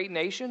into a great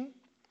nation.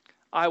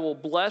 I will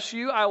bless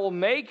you. I will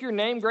make your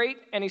name great.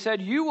 And he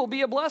said, you will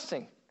be a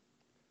blessing.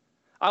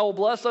 I will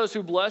bless those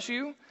who bless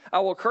you. I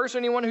will curse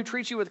anyone who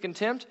treats you with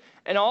contempt.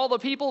 And all the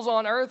peoples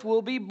on earth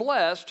will be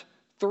blessed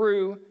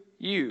through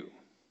you.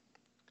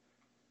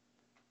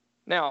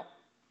 Now,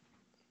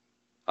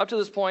 up to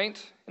this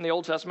point in the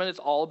Old Testament, it's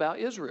all about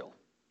Israel.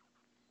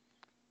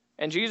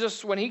 And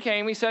Jesus, when he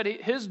came, he said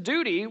his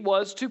duty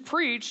was to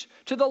preach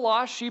to the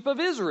lost sheep of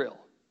Israel.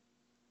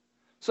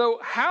 So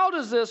how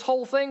does this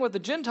whole thing with the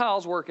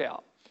Gentiles work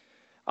out?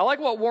 I like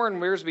what Warren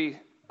Wiersbe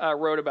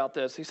wrote about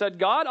this. He said,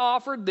 God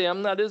offered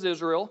them, that is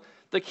Israel,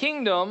 the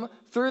kingdom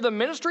through the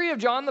ministry of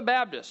John the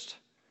Baptist,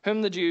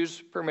 whom the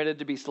Jews permitted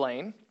to be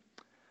slain.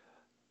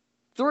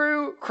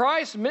 Through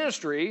Christ's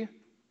ministry,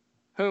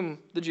 whom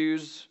the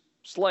Jews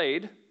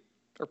slayed,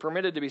 or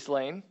permitted to be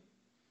slain.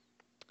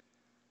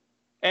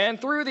 And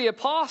through the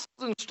apostles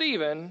and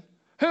Stephen,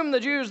 whom the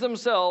Jews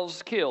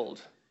themselves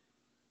killed.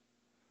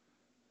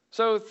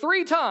 So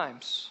 3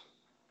 times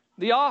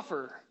the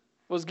offer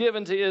was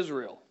given to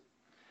Israel.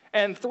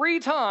 And 3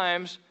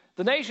 times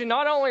the nation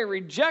not only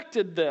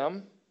rejected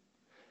them,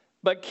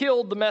 but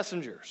killed the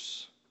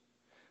messengers.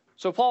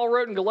 So Paul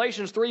wrote in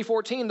Galatians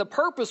 3:14, the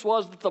purpose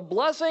was that the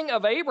blessing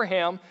of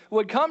Abraham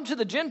would come to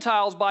the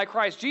Gentiles by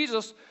Christ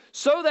Jesus,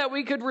 so that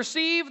we could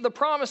receive the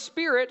promised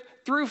Spirit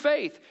through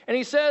faith. And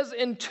he says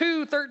in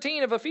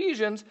 2:13 of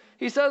Ephesians,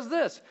 he says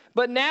this,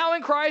 but now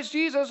in Christ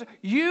Jesus,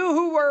 you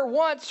who were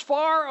once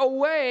far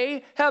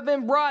away have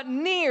been brought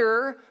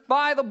near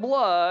by the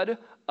blood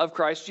of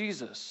Christ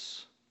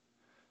Jesus.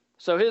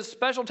 So his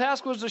special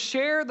task was to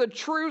share the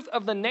truth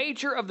of the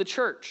nature of the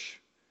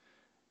church.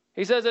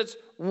 He says it's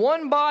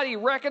one body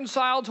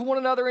reconciled to one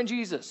another in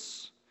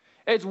Jesus.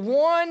 It's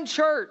one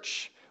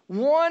church,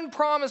 one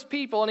promised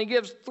people, and he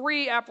gives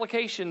 3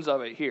 applications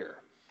of it here.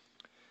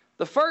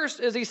 The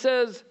first is he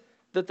says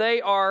that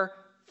they are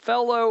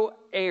fellow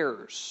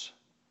heirs.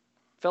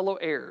 Fellow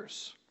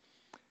heirs.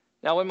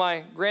 Now, when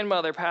my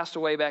grandmother passed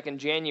away back in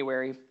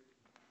January,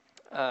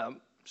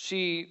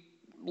 she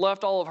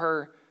left all of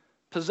her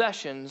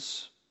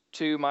possessions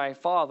to my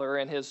father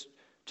and his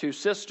 2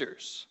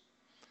 sisters.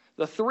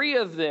 The 3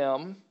 of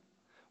them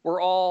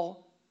were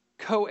all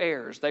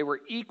co-heirs. They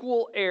were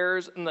equal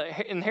heirs in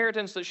the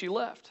inheritance that she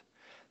left.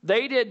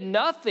 They did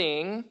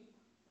nothing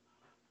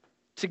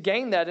to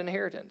gain that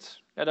inheritance.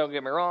 Now, don't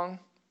get me wrong.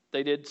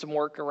 They did some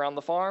work around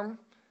the farm.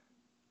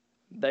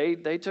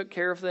 They took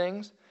care of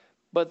things.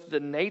 But the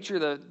nature,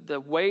 the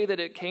way that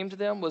it came to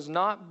them was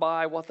not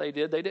by what they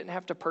did. They didn't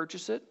have to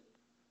purchase it.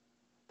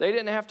 They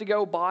didn't have to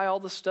go buy all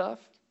the stuff.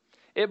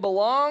 It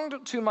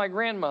belonged to my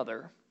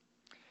grandmother.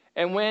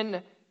 And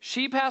when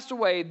she passed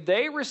away,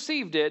 they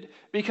received it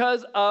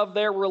because of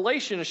their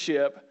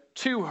relationship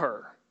to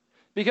her,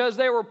 because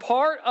they were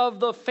part of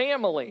the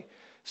family.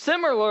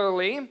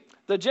 Similarly,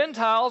 the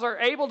Gentiles are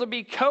able to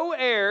be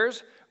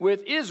co-heirs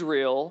with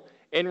Israel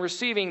in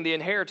receiving the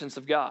inheritance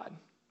of God.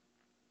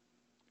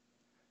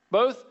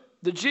 Both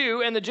the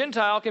Jew and the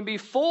Gentile can be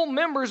full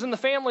members in the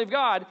family of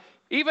God.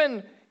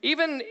 Even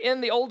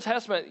in the Old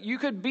Testament, you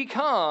could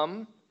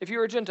become, if you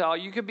were a Gentile,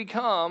 you could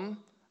become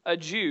a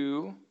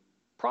Jew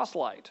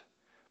proselyte.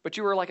 But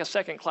you were like a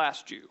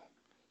second-class Jew.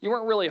 You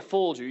weren't really a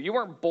full Jew. You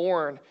weren't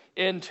born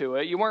into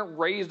it. You weren't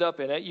raised up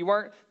in it. You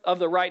weren't of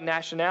the right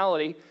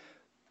nationality.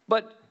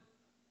 But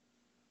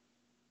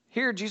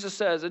here Jesus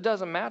says it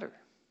doesn't matter.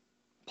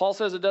 Paul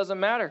says it doesn't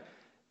matter.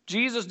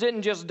 Jesus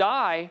didn't just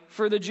die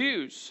for the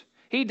Jews.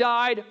 He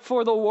died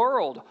for the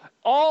world.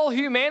 All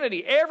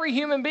humanity, every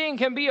human being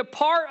can be a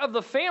part of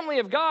the family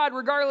of God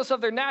regardless of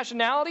their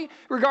nationality,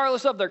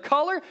 regardless of their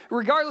color,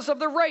 regardless of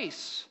their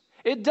race.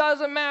 It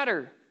doesn't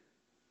matter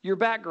your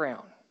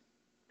background.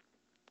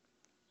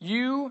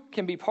 You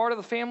can be part of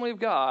the family of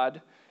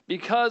God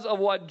because of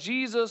what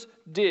Jesus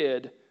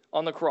did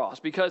on the cross.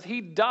 Because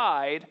he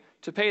died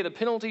to pay the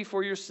penalty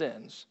for your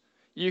sins.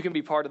 You can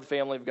be part of the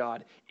family of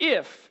God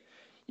if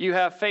you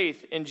have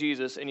faith in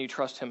Jesus and you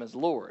trust him as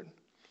Lord.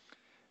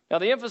 Now,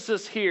 the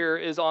emphasis here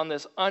is on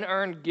this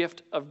unearned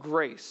gift of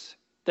grace.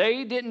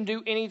 They didn't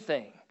do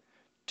anything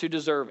to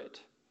deserve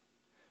it.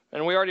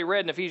 And we already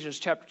read in Ephesians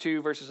chapter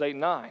 2, verses 8 and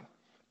 9.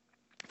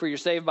 For you're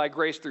saved by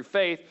grace through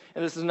faith,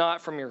 and this is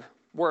not from your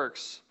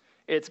works.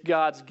 It's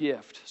God's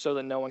gift, so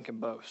that no one can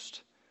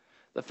boast.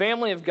 The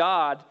family of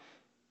God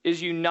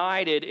is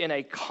united in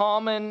a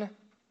common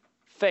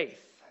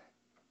faith.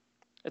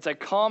 It's a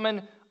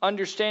common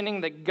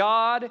understanding that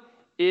God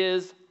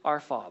is our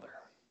Father,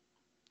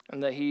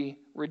 and that he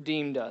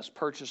redeemed us,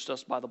 purchased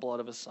us by the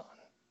blood of his Son.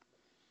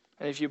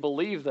 And if you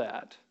believe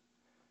that,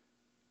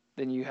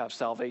 then you have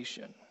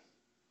salvation.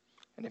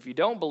 And if you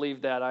don't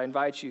believe that, I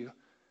invite you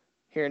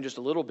here in just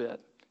a little bit.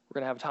 We're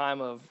going to have a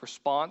time of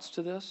response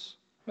to this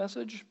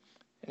message.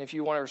 And if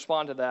you want to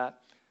respond to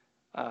that,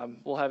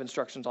 we'll have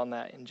instructions on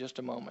that in just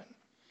a moment.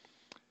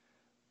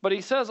 But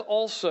he says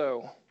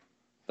also,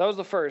 that was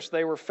the first,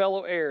 they were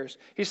fellow heirs.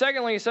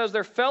 Secondly, he says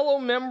they're fellow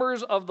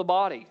members of the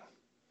body.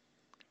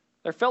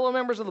 They're fellow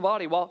members of the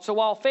body. So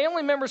while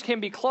family members can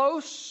be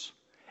close,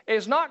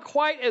 it's not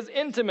quite as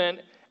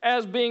intimate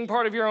as being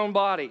part of your own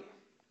body.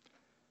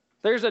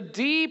 There's a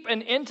deep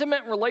and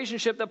intimate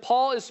relationship that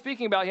Paul is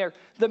speaking about here.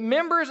 The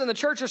members in the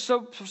church are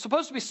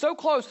supposed to be so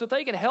close that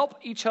they can help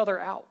each other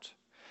out,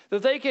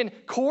 that they can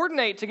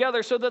coordinate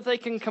together so that they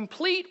can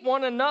complete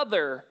one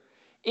another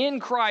in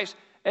Christ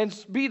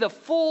and be the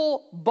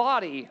full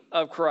body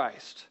of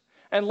Christ.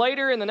 And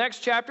later in the next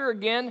chapter,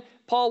 again,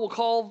 Paul will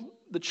call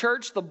the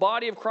church the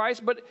body of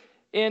Christ, but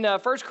In 1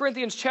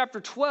 Corinthians chapter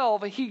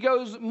 12, he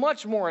goes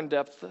much more in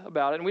depth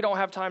about it, and we don't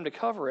have time to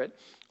cover it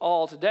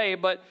all today,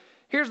 but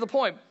here's the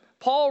point.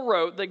 Paul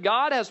wrote that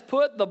God has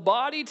put the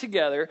body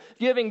together,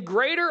 giving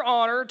greater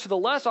honor to the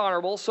less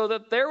honorable, so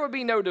that there would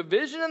be no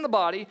division in the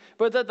body,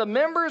 but that the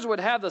members would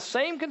have the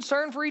same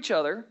concern for each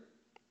other.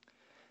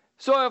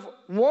 So if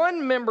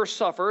one member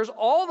suffers,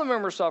 all the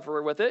members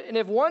suffer with it, and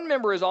if one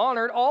member is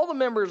honored, all the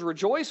members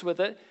rejoice with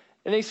it.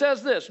 And he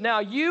says this, now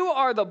you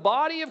are the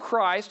body of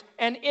Christ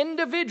and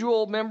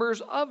individual members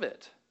of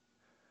it.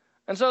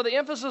 And so the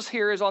emphasis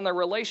here is on the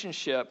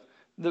relationship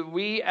that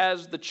we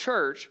as the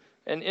church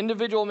and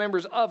individual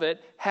members of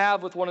it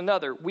have with one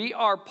another. We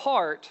are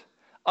part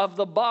of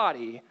the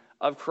body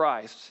of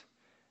Christ.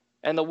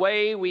 And the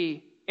way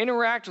we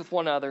interact with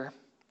one another,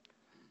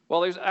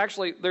 well,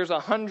 there's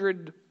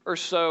 100 or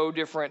so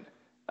different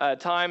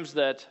times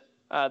that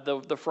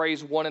the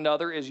phrase one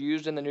another is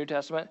used in the New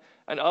Testament.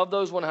 And of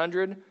those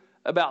 100,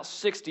 about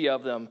 60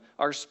 of them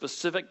are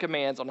specific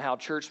commands on how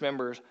church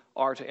members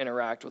are to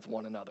interact with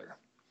one another.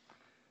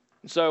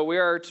 And so we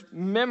are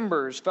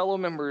members, fellow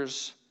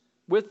members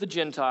with the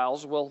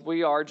Gentiles. Well,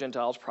 we are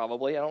Gentiles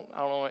probably. I don't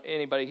know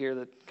anybody here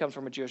that comes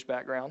from a Jewish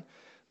background.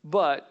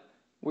 But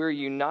we're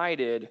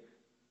united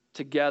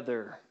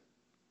together.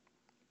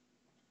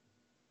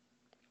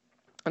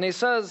 And he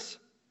says,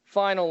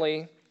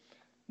 finally,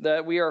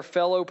 that we are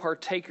fellow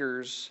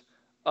partakers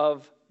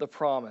of the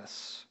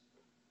promise.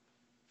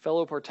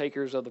 Fellow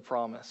partakers of the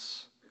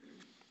promise.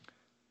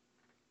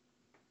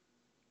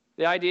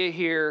 The idea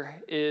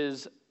here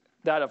is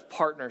that of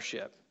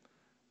partnership,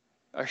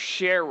 a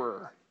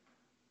sharer.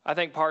 I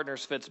think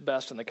partners fits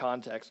best in the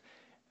context.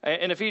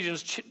 In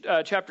Ephesians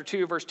chapter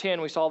 2, verse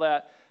 10, we saw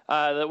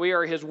that we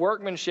are his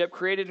workmanship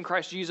created in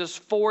Christ Jesus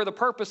for the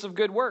purpose of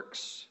good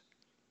works,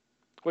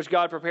 which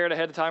God prepared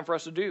ahead of time for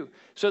us to do.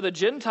 So the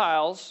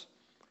Gentiles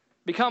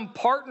become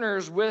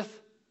partners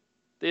with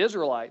the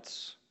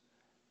Israelites,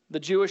 the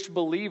Jewish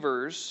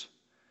believers,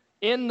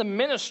 in the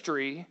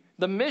ministry,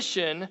 the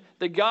mission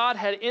that God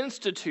had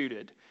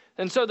instituted.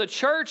 And so the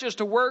church is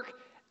to work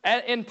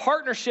in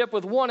partnership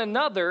with one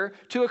another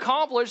to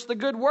accomplish the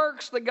good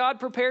works that God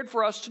prepared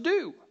for us to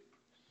do.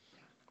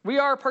 We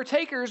are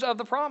partakers of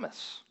the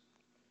promise.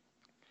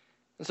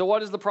 And so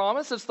what is the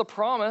promise? It's the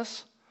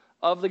promise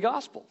of the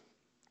gospel.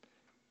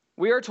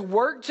 We are to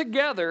work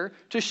together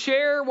to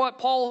share what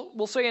Paul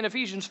will say in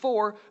Ephesians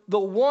 4, the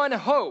one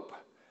hope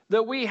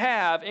that we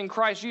have in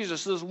Christ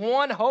Jesus. This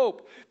one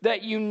hope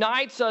that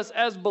unites us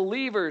as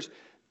believers.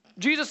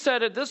 Jesus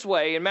said it this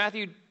way in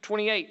Matthew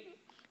 28.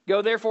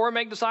 Go therefore and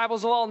make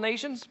disciples of all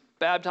nations,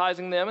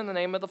 baptizing them in the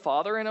name of the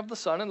Father and of the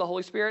Son and the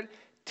Holy Spirit,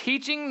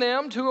 teaching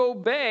them to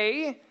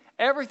obey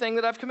everything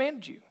that I've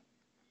commanded you.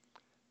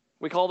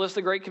 We call this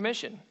the Great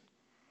Commission,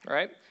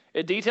 right?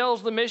 It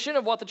details the mission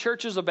of what the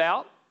church is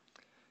about.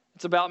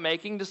 It's about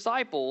making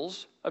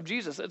disciples of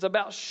Jesus. It's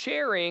about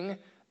sharing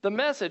the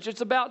message.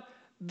 It's about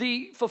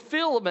the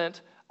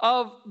fulfillment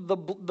of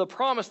the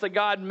promise that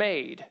God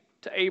made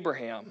to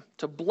Abraham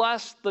to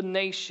bless the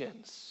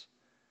nations.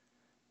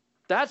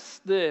 That's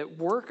the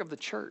work of the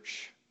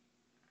church.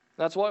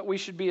 That's what we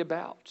should be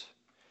about.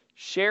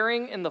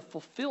 Sharing in the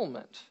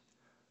fulfillment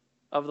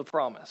of the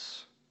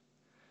promise.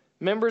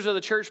 Members of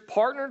the church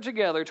partner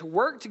together to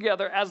work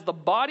together as the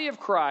body of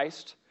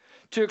Christ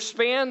to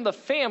expand the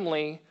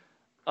family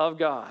of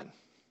God.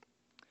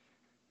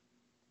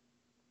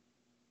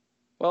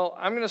 Well,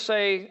 I'm going to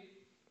say,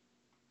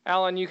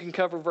 Alan, you can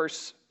cover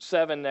verse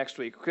 7 next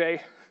week,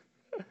 okay?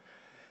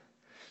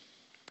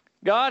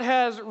 God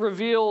has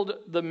revealed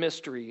the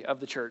mystery of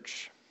the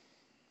church.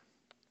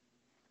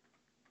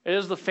 It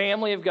is the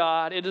family of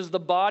God. It is the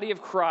body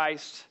of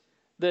Christ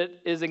that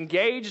is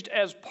engaged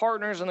as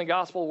partners in the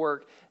gospel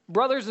work.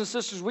 Brothers and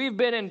sisters, we've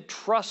been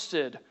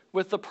entrusted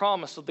with the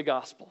promise of the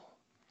gospel.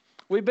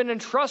 We've been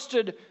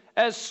entrusted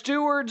as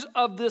stewards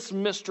of this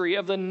mystery,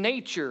 of the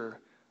nature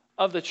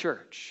of the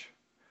church,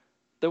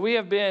 that we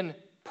have been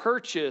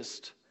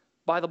purchased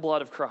by the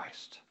blood of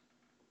Christ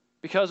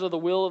because of the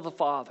will of the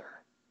Father.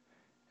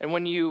 And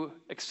when you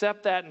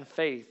accept that in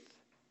faith,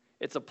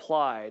 it's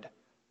applied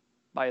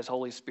by his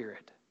Holy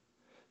Spirit.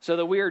 So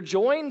that we are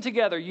joined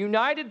together,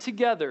 united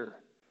together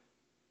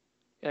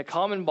in a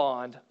common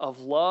bond of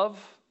love,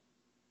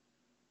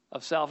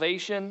 of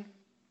salvation,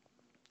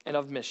 and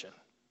of mission.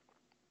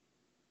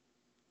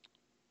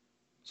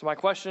 So my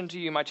question to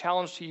you, my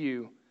challenge to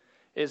you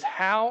is,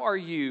 how are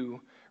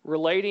you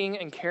relating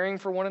and caring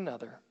for one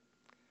another?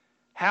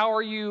 How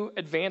are you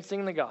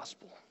advancing the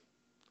gospel?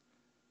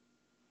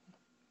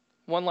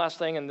 One last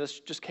thing, and this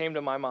just came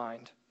to my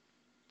mind.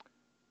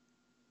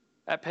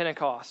 At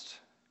Pentecost,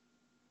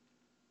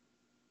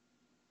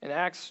 in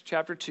Acts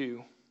chapter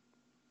 2,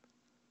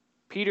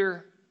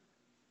 Peter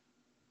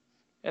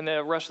and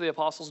the rest of the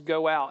apostles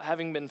go out,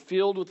 having been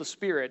filled with the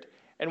Spirit,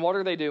 and what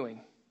are they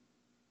doing?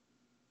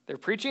 They're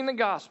preaching the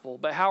gospel,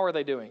 but how are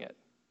they doing it?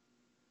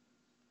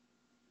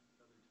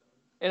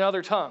 In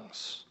other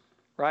tongues,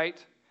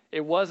 right?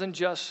 It wasn't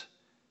just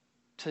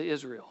to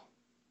Israel.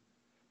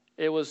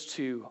 It was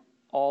to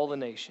all the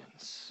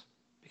nations,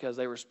 because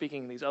they were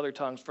speaking these other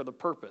tongues for the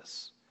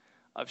purpose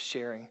of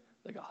sharing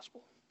the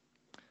gospel.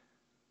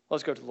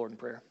 Let's go to the Lord in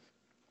prayer.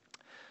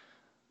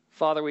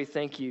 Father, we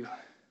thank you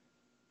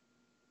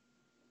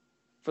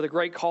for the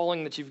great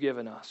calling that you've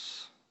given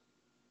us.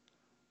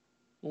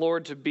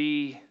 Lord, to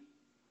be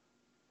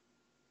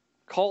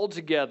called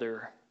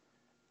together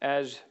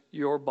as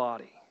your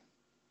body,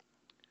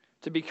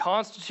 to be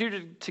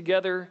constituted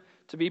together,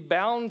 to be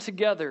bound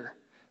together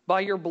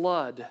by your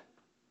blood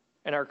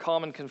and our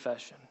common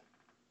confession.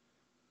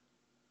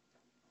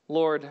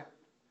 Lord,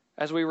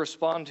 as we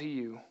respond to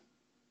you,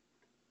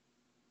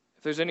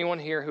 if there's anyone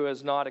here who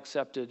has not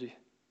accepted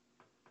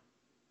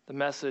the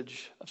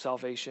message of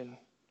salvation,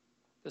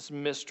 this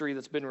mystery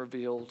that's been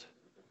revealed,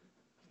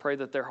 pray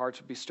that their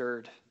hearts would be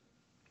stirred.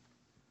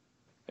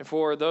 And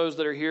for those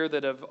that are here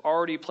that have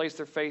already placed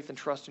their faith and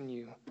trust in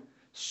you,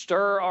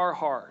 stir our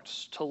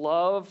hearts to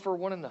love for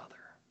one another,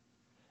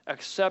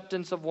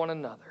 acceptance of one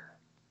another,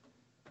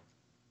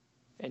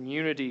 and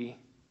unity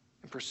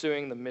in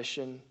pursuing the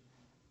mission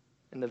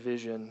and the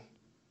vision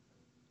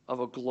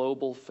of a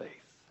global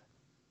faith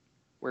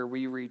where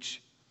we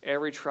reach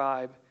every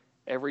tribe,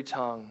 every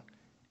tongue,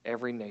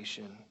 every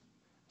nation,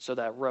 so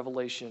that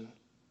Revelation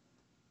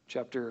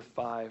chapter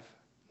 5,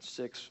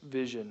 6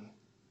 vision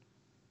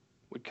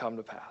would come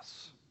to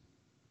pass.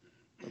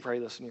 We pray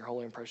this in your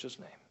holy and precious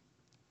name.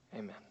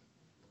 Amen.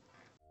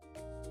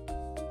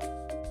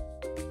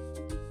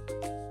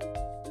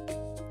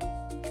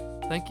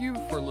 Thank you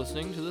for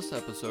listening to this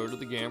episode of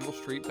the Gambrel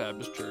Street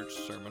Baptist Church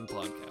Sermon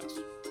Podcast.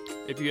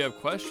 If you have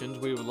questions,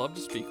 we would love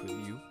to speak with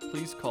you.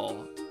 Please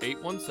call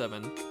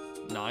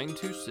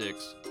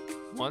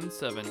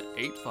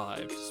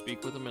 817-926-1785 to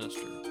speak with a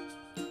minister.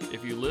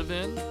 If you live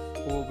in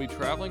or will be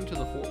traveling to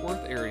the Fort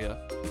Worth area,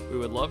 we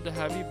would love to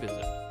have you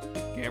visit.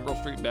 Gambrel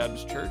Street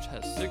Baptist Church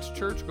has 6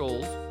 church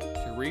goals: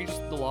 to reach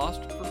the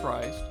lost for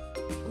Christ,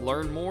 to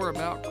learn more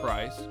about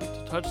Christ,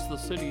 to touch the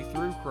city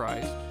through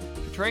Christ,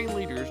 to train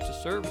leaders to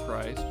serve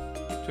Christ,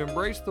 to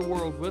embrace the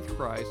world with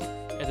Christ,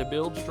 and to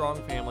build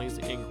strong families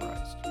in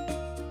Christ.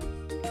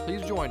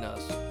 Please join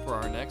us for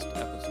our next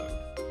episode.